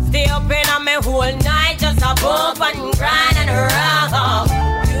 Stay up in on me whole night just a bump and grind and rock.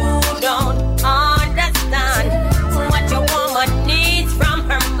 You don't understand what your woman needs from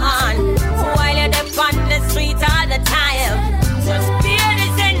her man. While you're up on the street all the time, just bear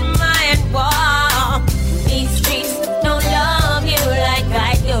this in mind, boy. These streets don't love you like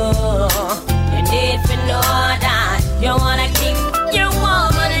I do. You need to know that you wanna keep your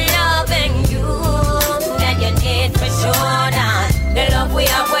woman loving you. That you need for sure that the love we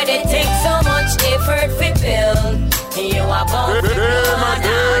have where it takes so much effort to build. You are born to know that.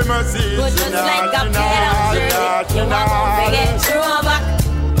 But just like a pedal, you are born to get through back.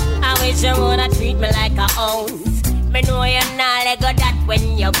 I wish you woulda treat me like a ounce. Me know you're not let go that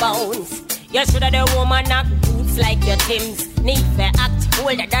when you bounce. You shoulda the woman knock boots like your Timbs. Need to act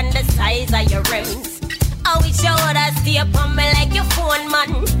older than the size of your rims. I wish you woulda stay up on me like your phone man,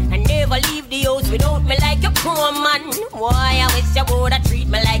 and never leave the house without me like your poor man. Why I wish you woulda treat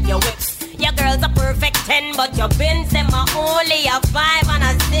me like your whips. Your girl's a perfect 10, but your bins them are only a 5 and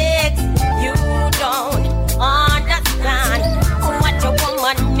a 6. You don't understand what your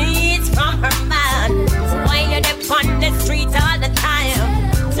woman needs from her man. Why you up on the street all the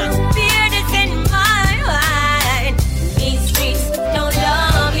time? Just bear this in mind. These streets don't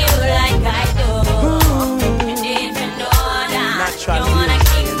love you like I do. You need to know that. You wanna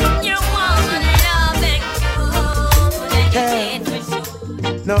keep your woman loving you. Then you need to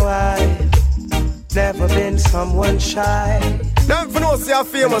show. No, I've never been someone shy. Don't know see a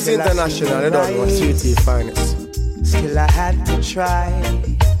famous international. They don't know sweetie finest. Still I had to try.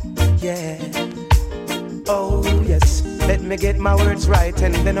 Yeah. Oh yes. Let me get my words right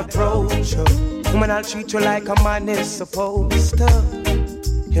and then approach you. Woman, I'll treat you like a man is supposed to.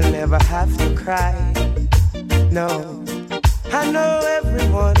 You'll never have to cry. No. I know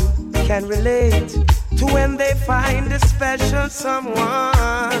everyone can relate to when they find a special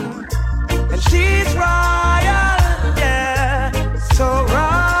someone. And she's royal, yeah, so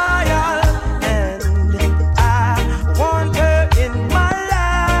royal. And I want her in my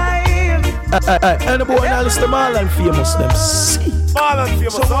life. And the boy now listen to Marlon famous them. See. Marlon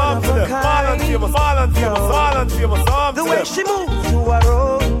famous, so arm for them. Marlon famous, Marlon famous, Marlon famous, arm the way she moves to her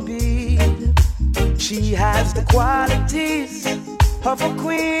own beat, she has the qualities of a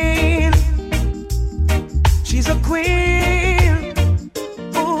queen. She's a queen.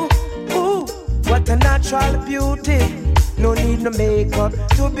 Ooh, ooh, what a natural beauty. No need no makeup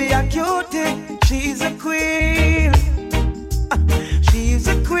to be a cutie. She's a queen. She's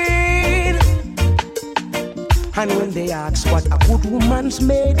a queen. And when they ask what a good woman's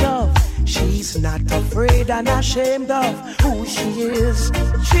made of, she's not afraid and ashamed of who she is.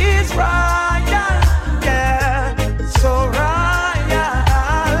 She's royal, yeah, so royal.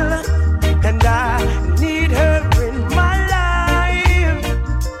 And I need her in my life.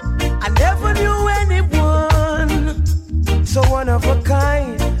 I never knew anyone so one of a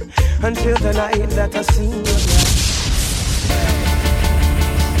kind until the night that I seen her.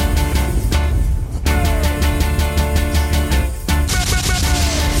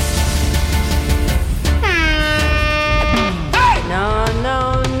 No, no,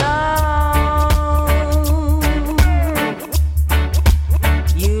 no.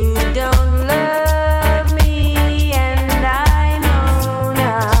 You don't love me, and I know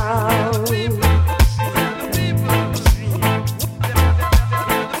now.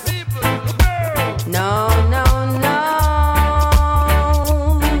 No, no, no.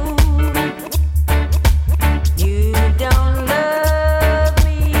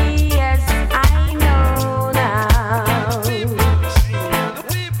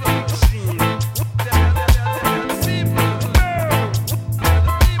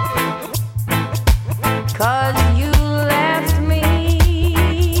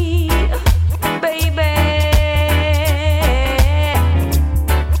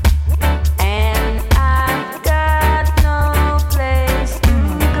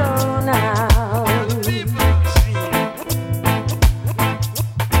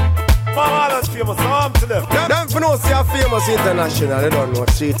 International, they don't know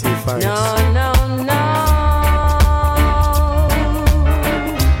City Finest. No, no, no.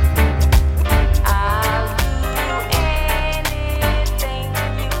 I'll do anything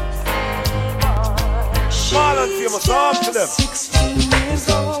you say, boy. Marlon famous, talk to them. 16 years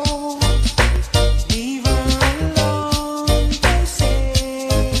old, leave her alone, they say.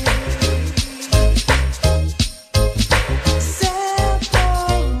 Separated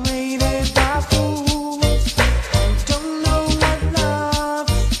by fools, don't know what love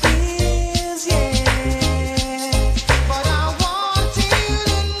is yet. But I want you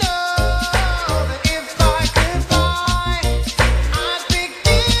to know that if I could fly, I'd pick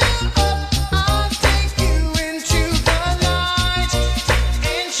you up, I'd take you into the night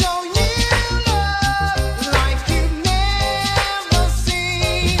and show you love like you've never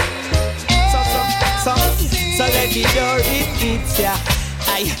seen. So let the door it ya.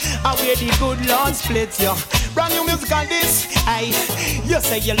 I wear the good Lord split ya. Brand new music on this. You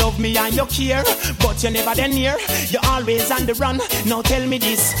say you love me and you care, but you never then near. You always on the run. Now tell me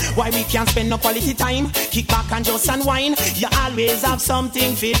this, why we can't spend no quality time? Kick back and just unwind. You always have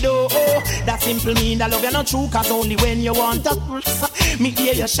something to do. That simple mean that love you not true, cause only when you want to me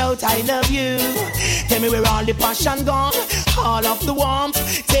hear you shout I love you. Tell me where all the passion gone, all of the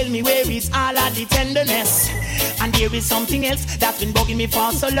warmth. Tell me where is all of the tenderness. And there is something else that's been bugging me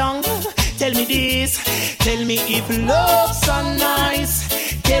for so long. Tell me this, tell me if love's so nice.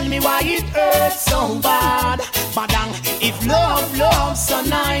 Tell me why it hurts so bad. Badang, if love's so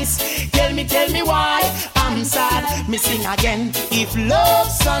nice. Tell me why I'm sad. Me sing again, if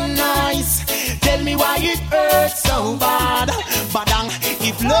love's so nice. Tell me why it hurts so bad. Badang,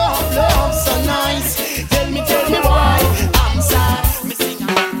 if love's so nice. Tell me why I'm sad. Me sing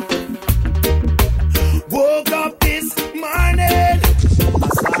again. Woke up this morning.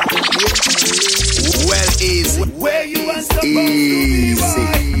 Well, easy. Where you are supposed to be, boy.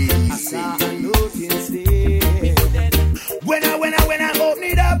 I saw a note instead. When I open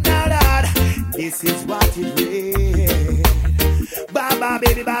it up now, Lord, this is what it read. Bye bye,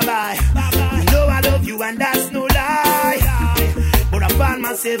 baby, bye bye. You know I love you and that's no lie. But I found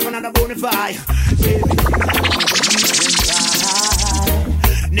myself another bonafide.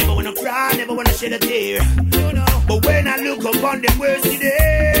 Never wanna cry, never wanna shed a tear. But when I look upon them words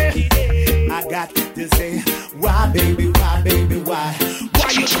today, I got to say, why baby, why baby, why?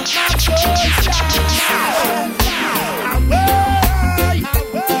 Why you not so sad?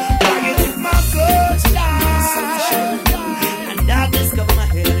 Why you took my sunshine? And darkness cover my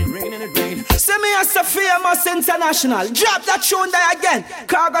head and it rain. See me as a famous international. Drop that tune there again.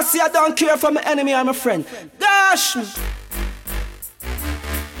 Cause I see I don't care for my enemy or my friend. Dash me.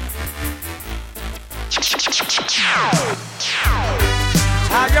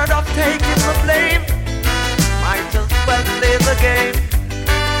 Tired of taking the blame, might as well play the game.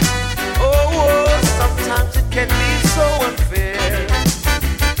 Oh, sometimes it can be so unfair.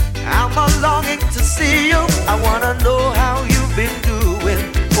 I'm a longing to see you. I wanna know how you've been doing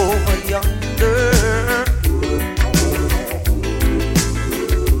over yonder.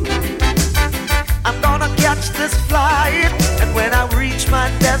 I'm gonna catch this flight, and when I reach my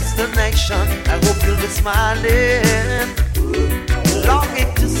destination, I hope you'll be smiling,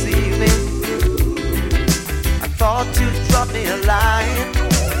 longing to see me. I thought you'd drop me a line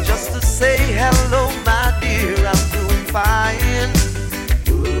just to say hello, my dear, I'm doing fine.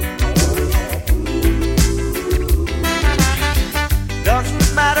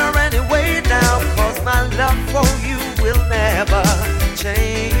 Doesn't matter anyway now, cause my love for you will never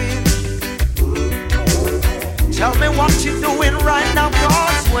change. Tell me what you're doing right now,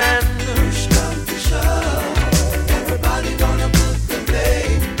 cause when push comes to shove, everybody gonna put the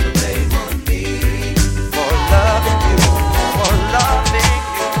blame on me for loving you, for loving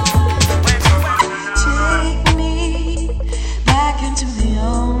you. Take me back into the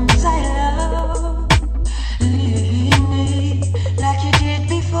arms I love. Leave me like you did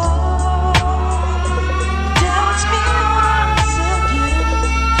before. Touch me once again,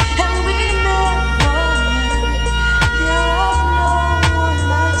 and remember there was no one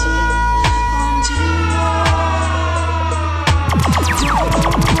like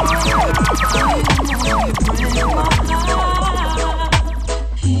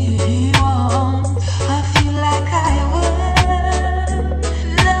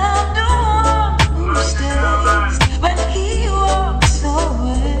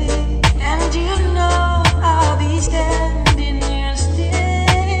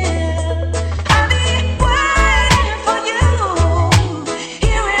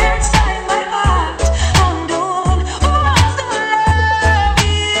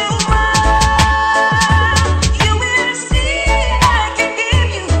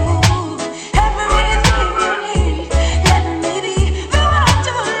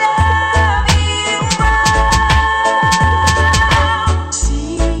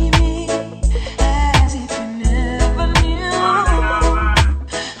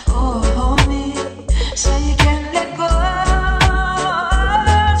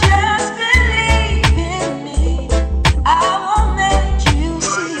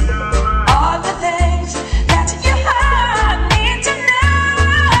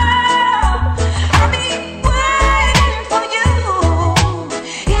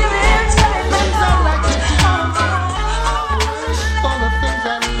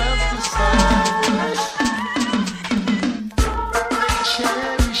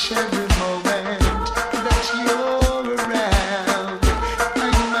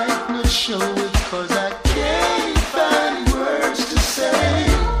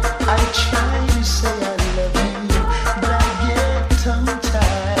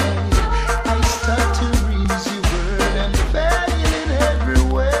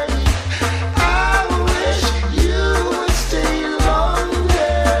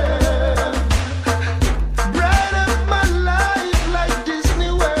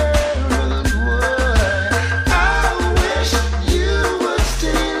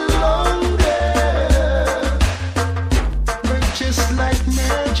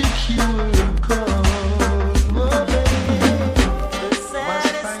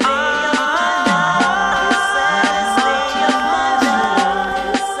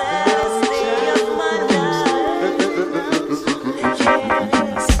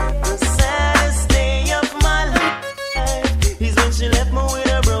left me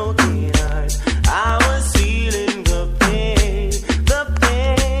with a broken heart. I was feeling the pain, the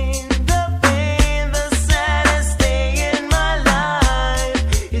pain, the pain. The saddest day in my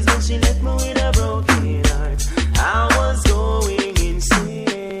life is when she left me with a broken heart. I was going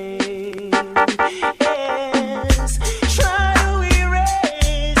insane. Yes, try to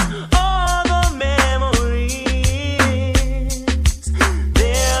erase all the memories.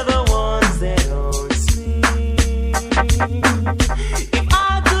 They're the ones that haunts me. If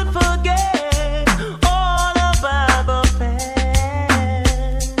I could forget all about the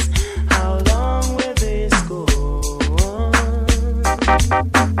past, how long will this go on?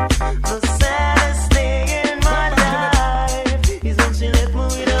 The saddest day in my life is when she left me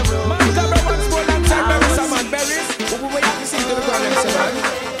with a broken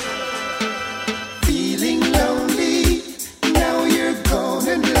Feeling lonely, now you're gone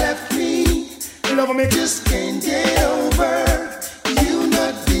and left me. Love me, just can't get over you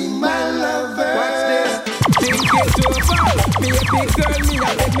not being my lover. Watch this. Think it over. Baby girl, me a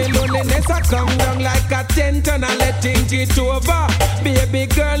let me loneliness a come down like a tent and I let think it over. Baby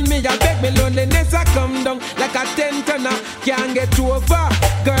girl, me a beg me loneliness a come down like a tent and I can't get over.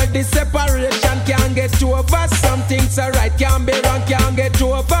 Girl, this separation can't get over. Some things are right, can't be wrong, can't get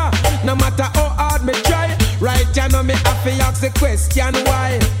over. No matter how hard me try, right you know me have to ask the question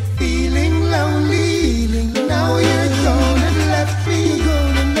why. Feeling lonely, now you're gone and left me.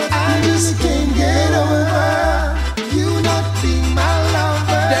 I just can't get over you not being my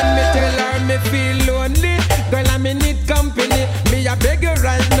lover. Then me tell her me feel lonely. Girl, I me need company. Me a beg you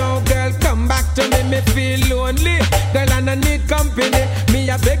right now, girl, come back to me. Me feel lonely. Girl, and I need company. Me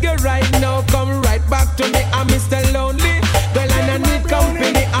a beg you right now, come right back to me. I'm Mr. Lonely. Girl, and I need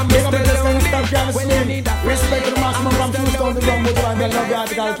company. I'm Mr. Lonely. When you need a respect to the maximum from Houston to Dumbo to and love the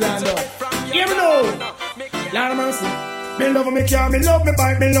article can do. Hear me now. Lord of mercy. Me love me car, me love me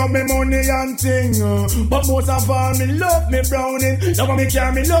bike, me love me money and thing. But most of all, me love me browning. Love me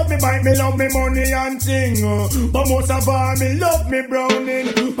car, me love me bike, me love me money and thing. But most of all, me love me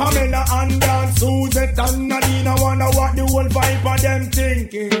browning. Pamela and Dan, Suzette and Nadine, I wonder what the whole vibe of them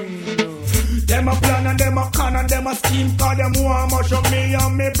thinking. Them a plan and them a con and them a scheme, cause them want much of me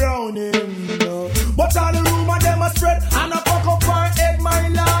and me browning. But all the rumor them a spread and a fuck up her head, my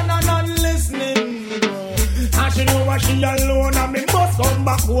land and not listening. And she know what she alone and me must come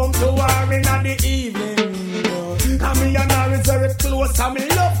back home to her in the evening. And me and her is very close and me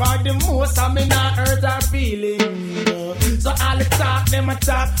love her the most and me not hurt her feelings. So all the talk them a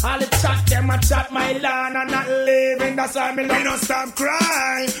talk, all the chat them a chat, my land and not living. That's why me don't stop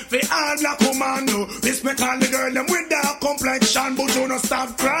crying. For all black woman no respect all the girl them with dark complexion, but you no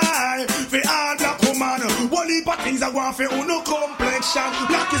stop crying. For all black woman one heap of things are going for uno complexion.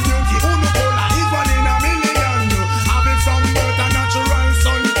 Black is beauty, uno color is one in a million. Have it from birth a natural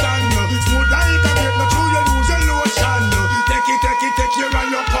suntan. Smooth like a grape, not true you lose your lotion. Take care of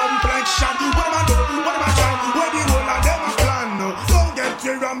your complexion. What am I doing? What am I trying? Where the whole of them a plan? Don't get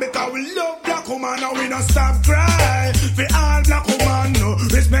you wrong because we love black woman and we don't stop cry. For all black woman,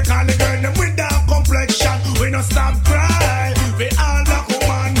 respect all the girl them with dark complexion. We don't stop cry. For all black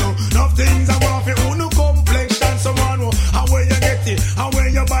woman, no things I want for uno complexion. Someone how where you get it, how where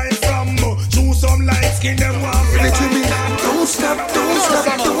you buy it from? Choose some light skin them want. Don't stop, don't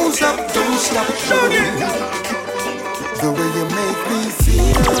stop, don't stop, don't stop. The way you make me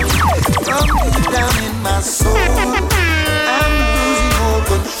feel from deep down in my soul, I'm losing all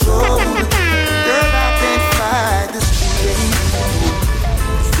control. Girl, I can't fight this feeling.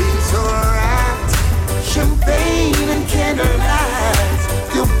 Feels alright. Champagne and candlelight.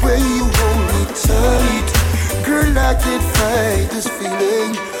 The way you hold me tight. Girl, I can't fight this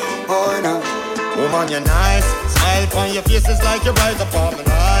feeling. Oh no. Woman, you're nice. Smile on your face is like you're right upon my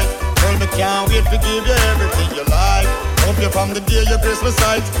life. Girl, me can't wait to give you everything you like. Hope you from the day your Christmas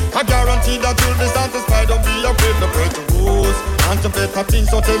sight. I guarantee that you'll be satisfied. Don't be afraid to break the rules. And to better things,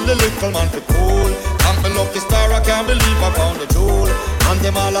 so tell the little man to cool. I'm the lucky star, I can't believe I found a jewel. And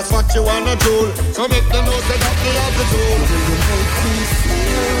them all ask what you wanna do. So make them know say that they have the tool. You make me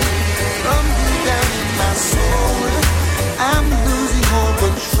feel from deep down in my soul, I'm losing all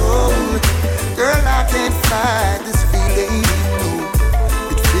control. Girl, I can't fight this feeling.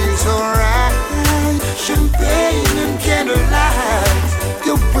 It feels alright. Champagne and candlelight.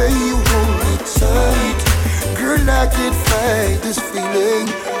 The way you hold me tight. Girl, I can't fight this feeling.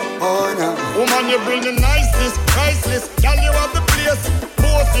 Oh no. Woman, you bring the niceness, priceless. Girl, you have the place.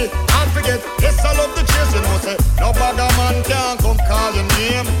 Bossy, and forget. Yes, I love the chase. You know, say no bagger man can come call your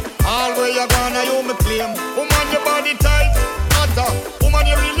name. All where you gonna, you me claim. Woman, your body tight, hotter. Woman,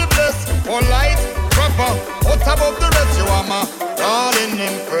 you really blessed. All light, proper, out above the rest. You are my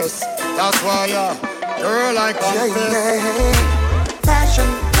glamorous. That's why, girl, I confess. Yeah. Passion,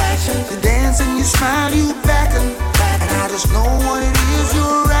 you dance and you smile, you beckon, and I just know what it is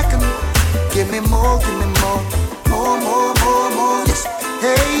you reckon. Give me more, more. Yes.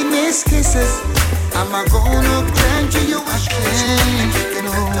 Hey, Miss Kisses, am I gonna grant you your wish? You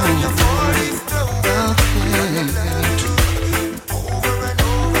know,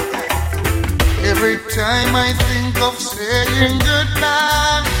 every time I think of saying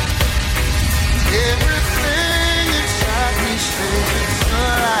goodbye, everything inside me says it's a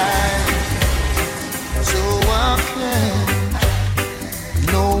lie. So I can't,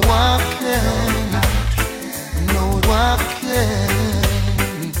 no I can't,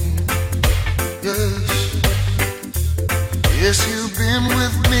 yes, you've been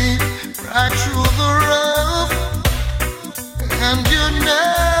with me right through the rough, and you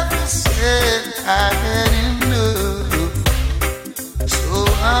never said I had enough. So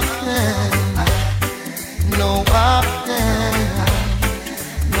I can't, no I can't.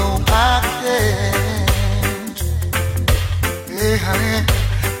 Hey honey,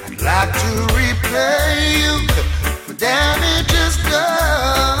 I'd like to repay you for damages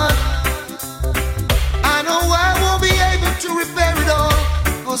done. I know I won't be able to repair it all,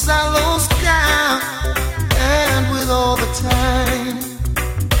 'cause I lost count. And with all the time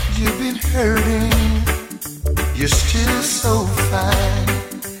you've been hurting, you're still so fine,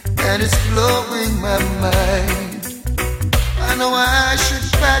 and it's blowing my mind. I know I should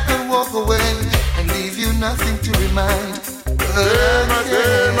back and walk away and leave you nothing to remind. But I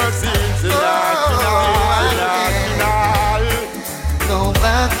can't. No,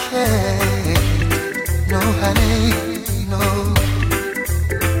 I can't. No, honey, no.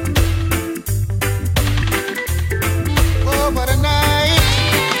 Oh, what a night.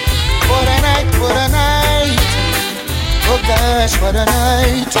 What a night, what a night. Oh gosh, what a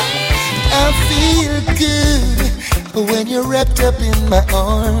night. I feel good when you're wrapped up in my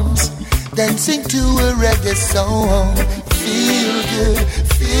arms, dancing to a reggae song. Feel good,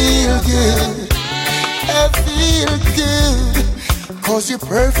 feel good. I feel good, 'cause your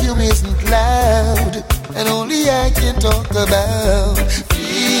perfume isn't loud, and only I can talk about.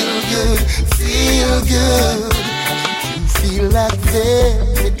 Feel good, feel good. You feel like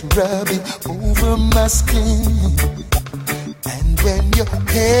velvet rubbing over my skin, and when your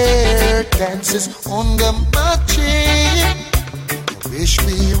hair dances under my chin, I wish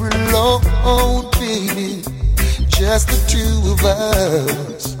we were alone, baby, just the two of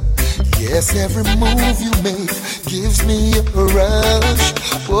us. Yes, every move you make gives me a rush.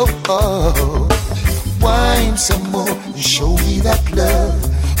 Oh, oh. Wine some more and show me that love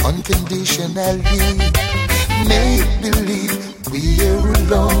unconditionally. Make believe we're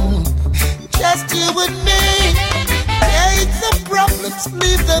alone, just you and me. Take the problems,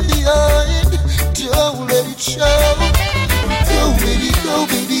 leave them behind. Don't let it show. Go, baby, go,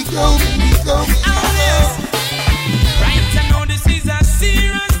 baby, go, baby, go, baby, go. Right, I know this is a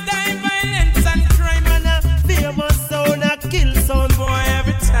serious time, violence and crime, and a famous sound, a kill sound boy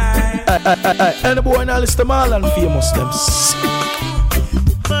every time. And the boy now list them all and famous them.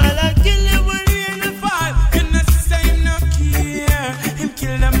 I'll kill him when he in the fire. You know, say him no care. Him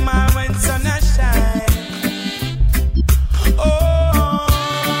kill them all when sun a shine. Oh,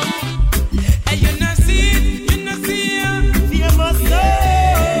 and you know see him. Famous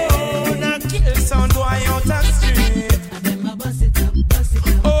sound, a kill sound boy out the street.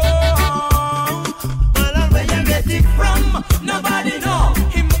 Oh, well, where you get it from? Nobody know.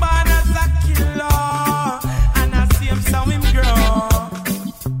 Him born as a killer, and I see him so him grow.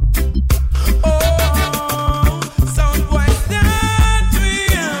 Oh, sound boy stand to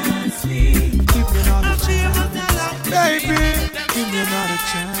him. Give me another chance, baby. Give me another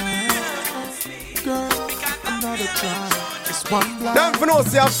chance, girl. Another try, just one blind. Don't for no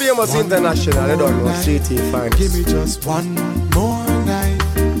say I'm famous international. I don't know CT fine. Give me just one more night,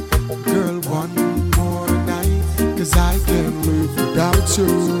 girl. One more night, 'cause I can't live without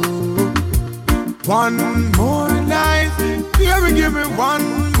you. One more night, baby, give me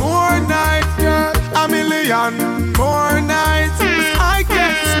one more night, girl. A million more nights, 'cause I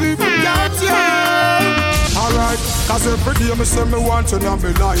can't sleep without you. Alright, 'cause every day me say me want you in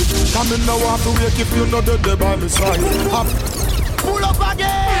my life. Come in now have to wake if you know the day by my side. Pull up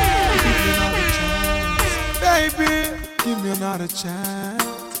again. Give me another chance, baby. Give me another chance,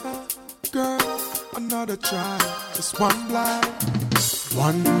 girl. Another try, just one blind.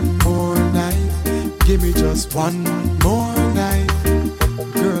 One more night, give me just one more night,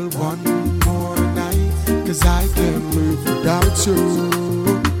 girl. One more night, 'cause I can't live without you.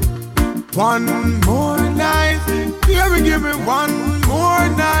 One more night, baby, give me one more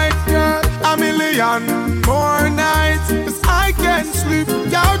night. million more nights, 'cause I can't sleep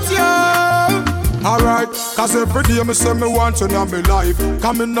without you. Alright, cause every day me say me want you in my life.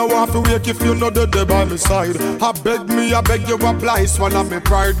 Come in now have to wake if you know the day by my side. I beg you apply, swallow me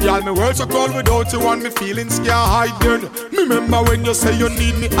pride. Girl, me world so cold without you and me feelings can't hide then. Me remember when you say you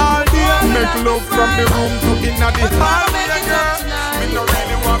need me all day. Make love from the room to inna the hall. Me no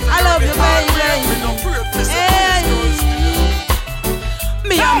really want I love you, baby. Me no afraid to say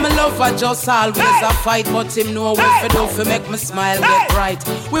me and my lover just always a fight, but him know what to do for make me smile get bright.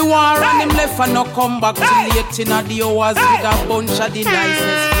 We war and him left and no come back till late in the hours with a bunch of the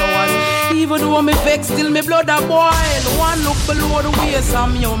nicest flowers. Even though me vex, still me blood a boil. One look below the waist,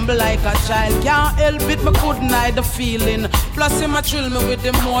 I'm humble like a child. Can't help it, me couldn't hide the feeling. Plus him a thrill me with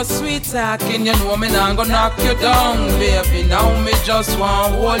the more sweet talking. You know me not gonna knock you down, baby. Now me just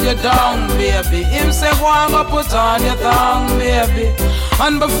want hold you down, baby. Him say go and go put on your tongue, baby.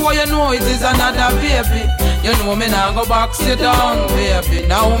 And before you know it is another baby. You know me now go box you down, baby.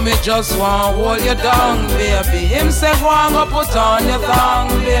 Now me just want hold you down, baby. Him say go and go put on your tongue,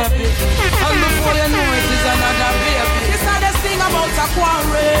 baby. And before you know it is another baby. This is the thing about a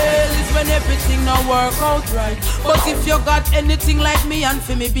quarrel, is when everything not work out right. But if you got anything like me and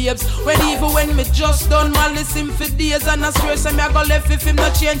for me babes, when even when me just done malice him for days, and I swear say me I go left if him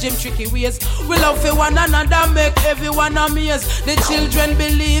not change him tricky ways. We love for one another, make everyone amazed. The children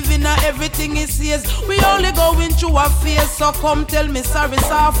believe in everything he says. We only going through a phase, so come tell me sorry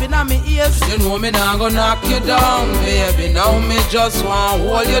soft in my ears. You know me now go knock you down, baby. Now me just want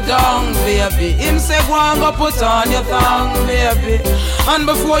hold you down, baby. Him say go and go put on your tongue, baby. And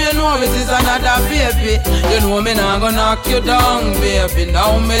before you know it is another baby. You know me now go knock you down, baby.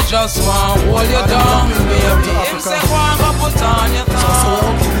 Now me just want hold you down, baby. Him say go and go put on your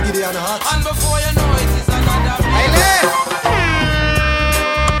tongue. And before you know it is another baby.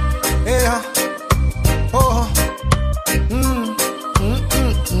 Yeah. Oh.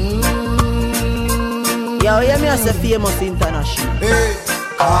 Yo, hear me as a famous international. Hey,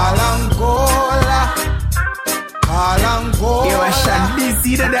 Kalangola. Kalangola. You are shot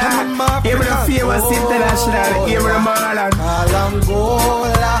busy to that. You are the famous international. You are a Marlon.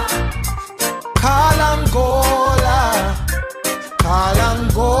 Kalangola. Kalangola.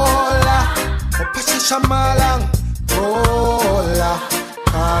 Kalangola. Opache shamalang. Gola.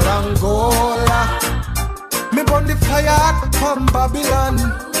 Kalangola. Me burn the fire from Babylon.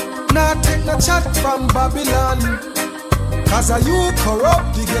 Not take no chat from Babylon. Cause a you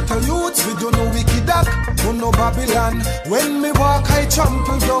corrupt, the ghetto youths, we do no wicked act, do no Babylon. When me walk, I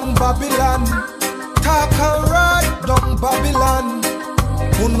trample down Babylon. Talk and ride down Babylon.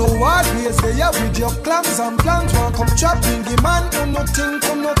 Who know what ways they are with your clams and plans. One come trapping the man, who no think,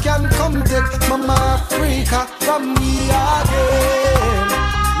 who no can come take Mama Africa from me again.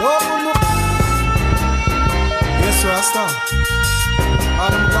 No, no. Yes, Rasta. All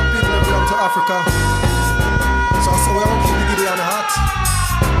them black people that belong to Africa. So we're going to keep the giddy on the heart.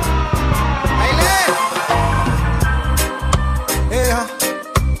 Hey,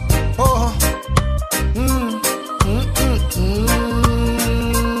 oh,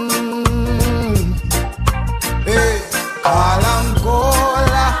 Hey,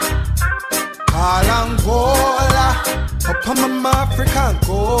 Kalangola, Kalangola, up on my African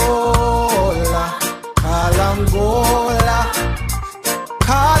Gola, Kalangola,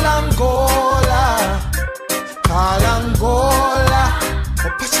 Kalangola, Kalangola,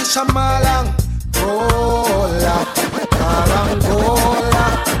 Opache shamalang, Gola, Kalangola.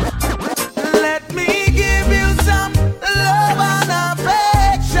 Let me give you some love and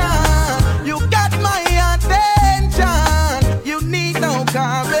affection. You got my attention. You need no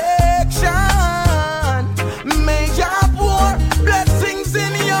correction. May your pour blessings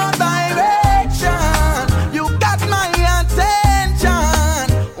in your direction. You got my attention.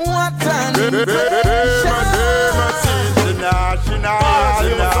 What an impression.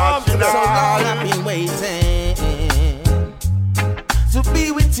 So long I've been waiting to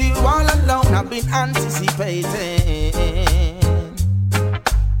be with you all alone. I've been anticipating.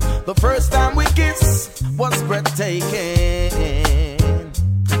 The first time we kissed was breathtaking.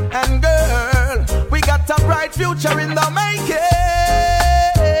 And girl, we got a bright future in the making.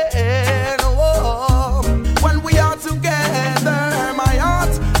 Oh, when we are together, my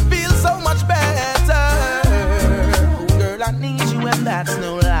heart feels so much better. Oh, girl, I need you and that's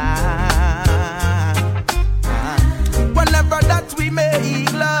no lie. Whenever that we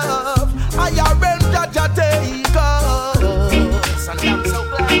make love, I arrange Jaja take us. And I'm so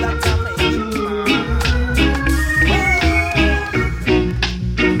glad that I made you mine.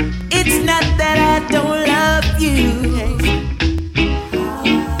 It's not that I don't love you.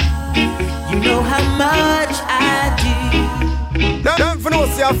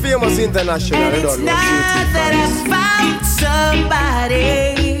 are famous international. And it's not that I found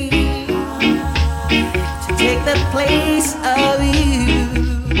somebody to take the place of you,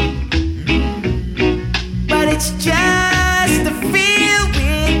 but it's just a feel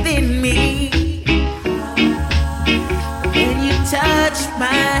within me when you touch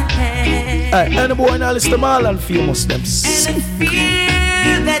my hand. Hey, and the boy now listen to Marlon famous them. And the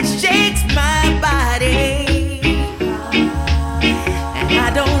fear that shakes my body, and I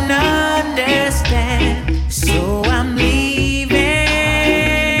don't understand, so I'm leaving.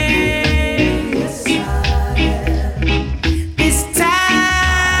 This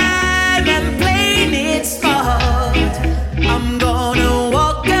time I'm playing it smart. I'm gonna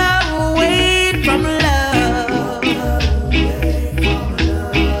walk away from love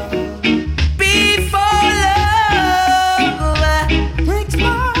before love breaks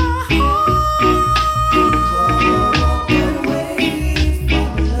my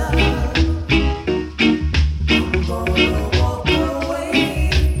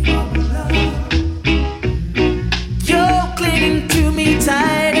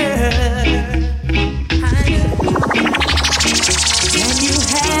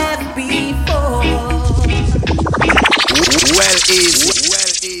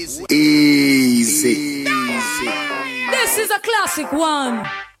Easy. This is a classic one.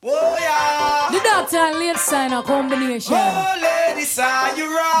 Oh yeah. The Doctor and Late Signer combination. Oh lady, say you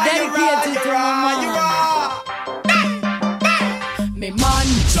right. Dedicated to my man. Me man,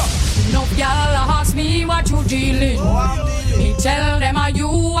 no y'all ask me what you dealing. Me tell them how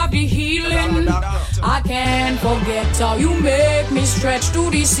you have the healing. I can't forget how you make me stretch to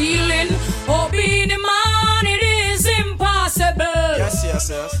the ceiling. Oh, being the man, it is impossible. Yes.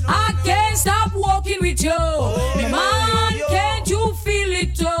 I can't stop walking with you. Me man, can't you feel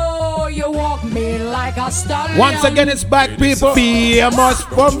it? Oh, you walk me like a stallion. Once again, it's back, people. Famous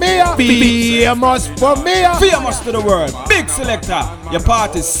for me. Famous for me. Famous to the world. Big selector. Your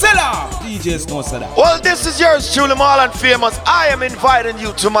party seller. DJs know so that. Well, this is yours, Julie Marlon Famous. I am inviting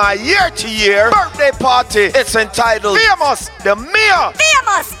you to my year-to-year birthday party. It's entitled Famous the Mia.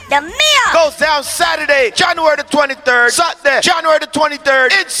 Famous the Mia. Goes down Saturday, January the 23rd. Saturday, January the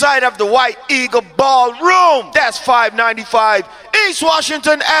 23rd. Inside of the White Eagle Ballroom. That's 595 East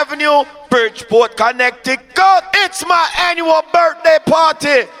Washington Avenue, Bridgeport, Connecticut. It's my annual birthday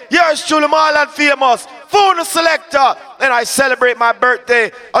party. Yours, Julie Marlon Famous. Phone selector, and I celebrate my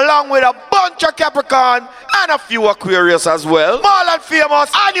birthday along with a bunch of Capricorn and a few Aquarius as well. Marlon Famous,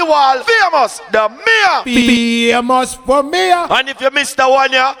 annual Famous the Mia. Famous for me. And if you missed the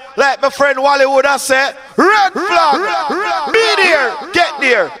one, yeah, like my friend Wally would have said, red flag. Be there, get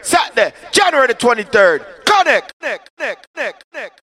there. Saturday, January the 23rd. Connect.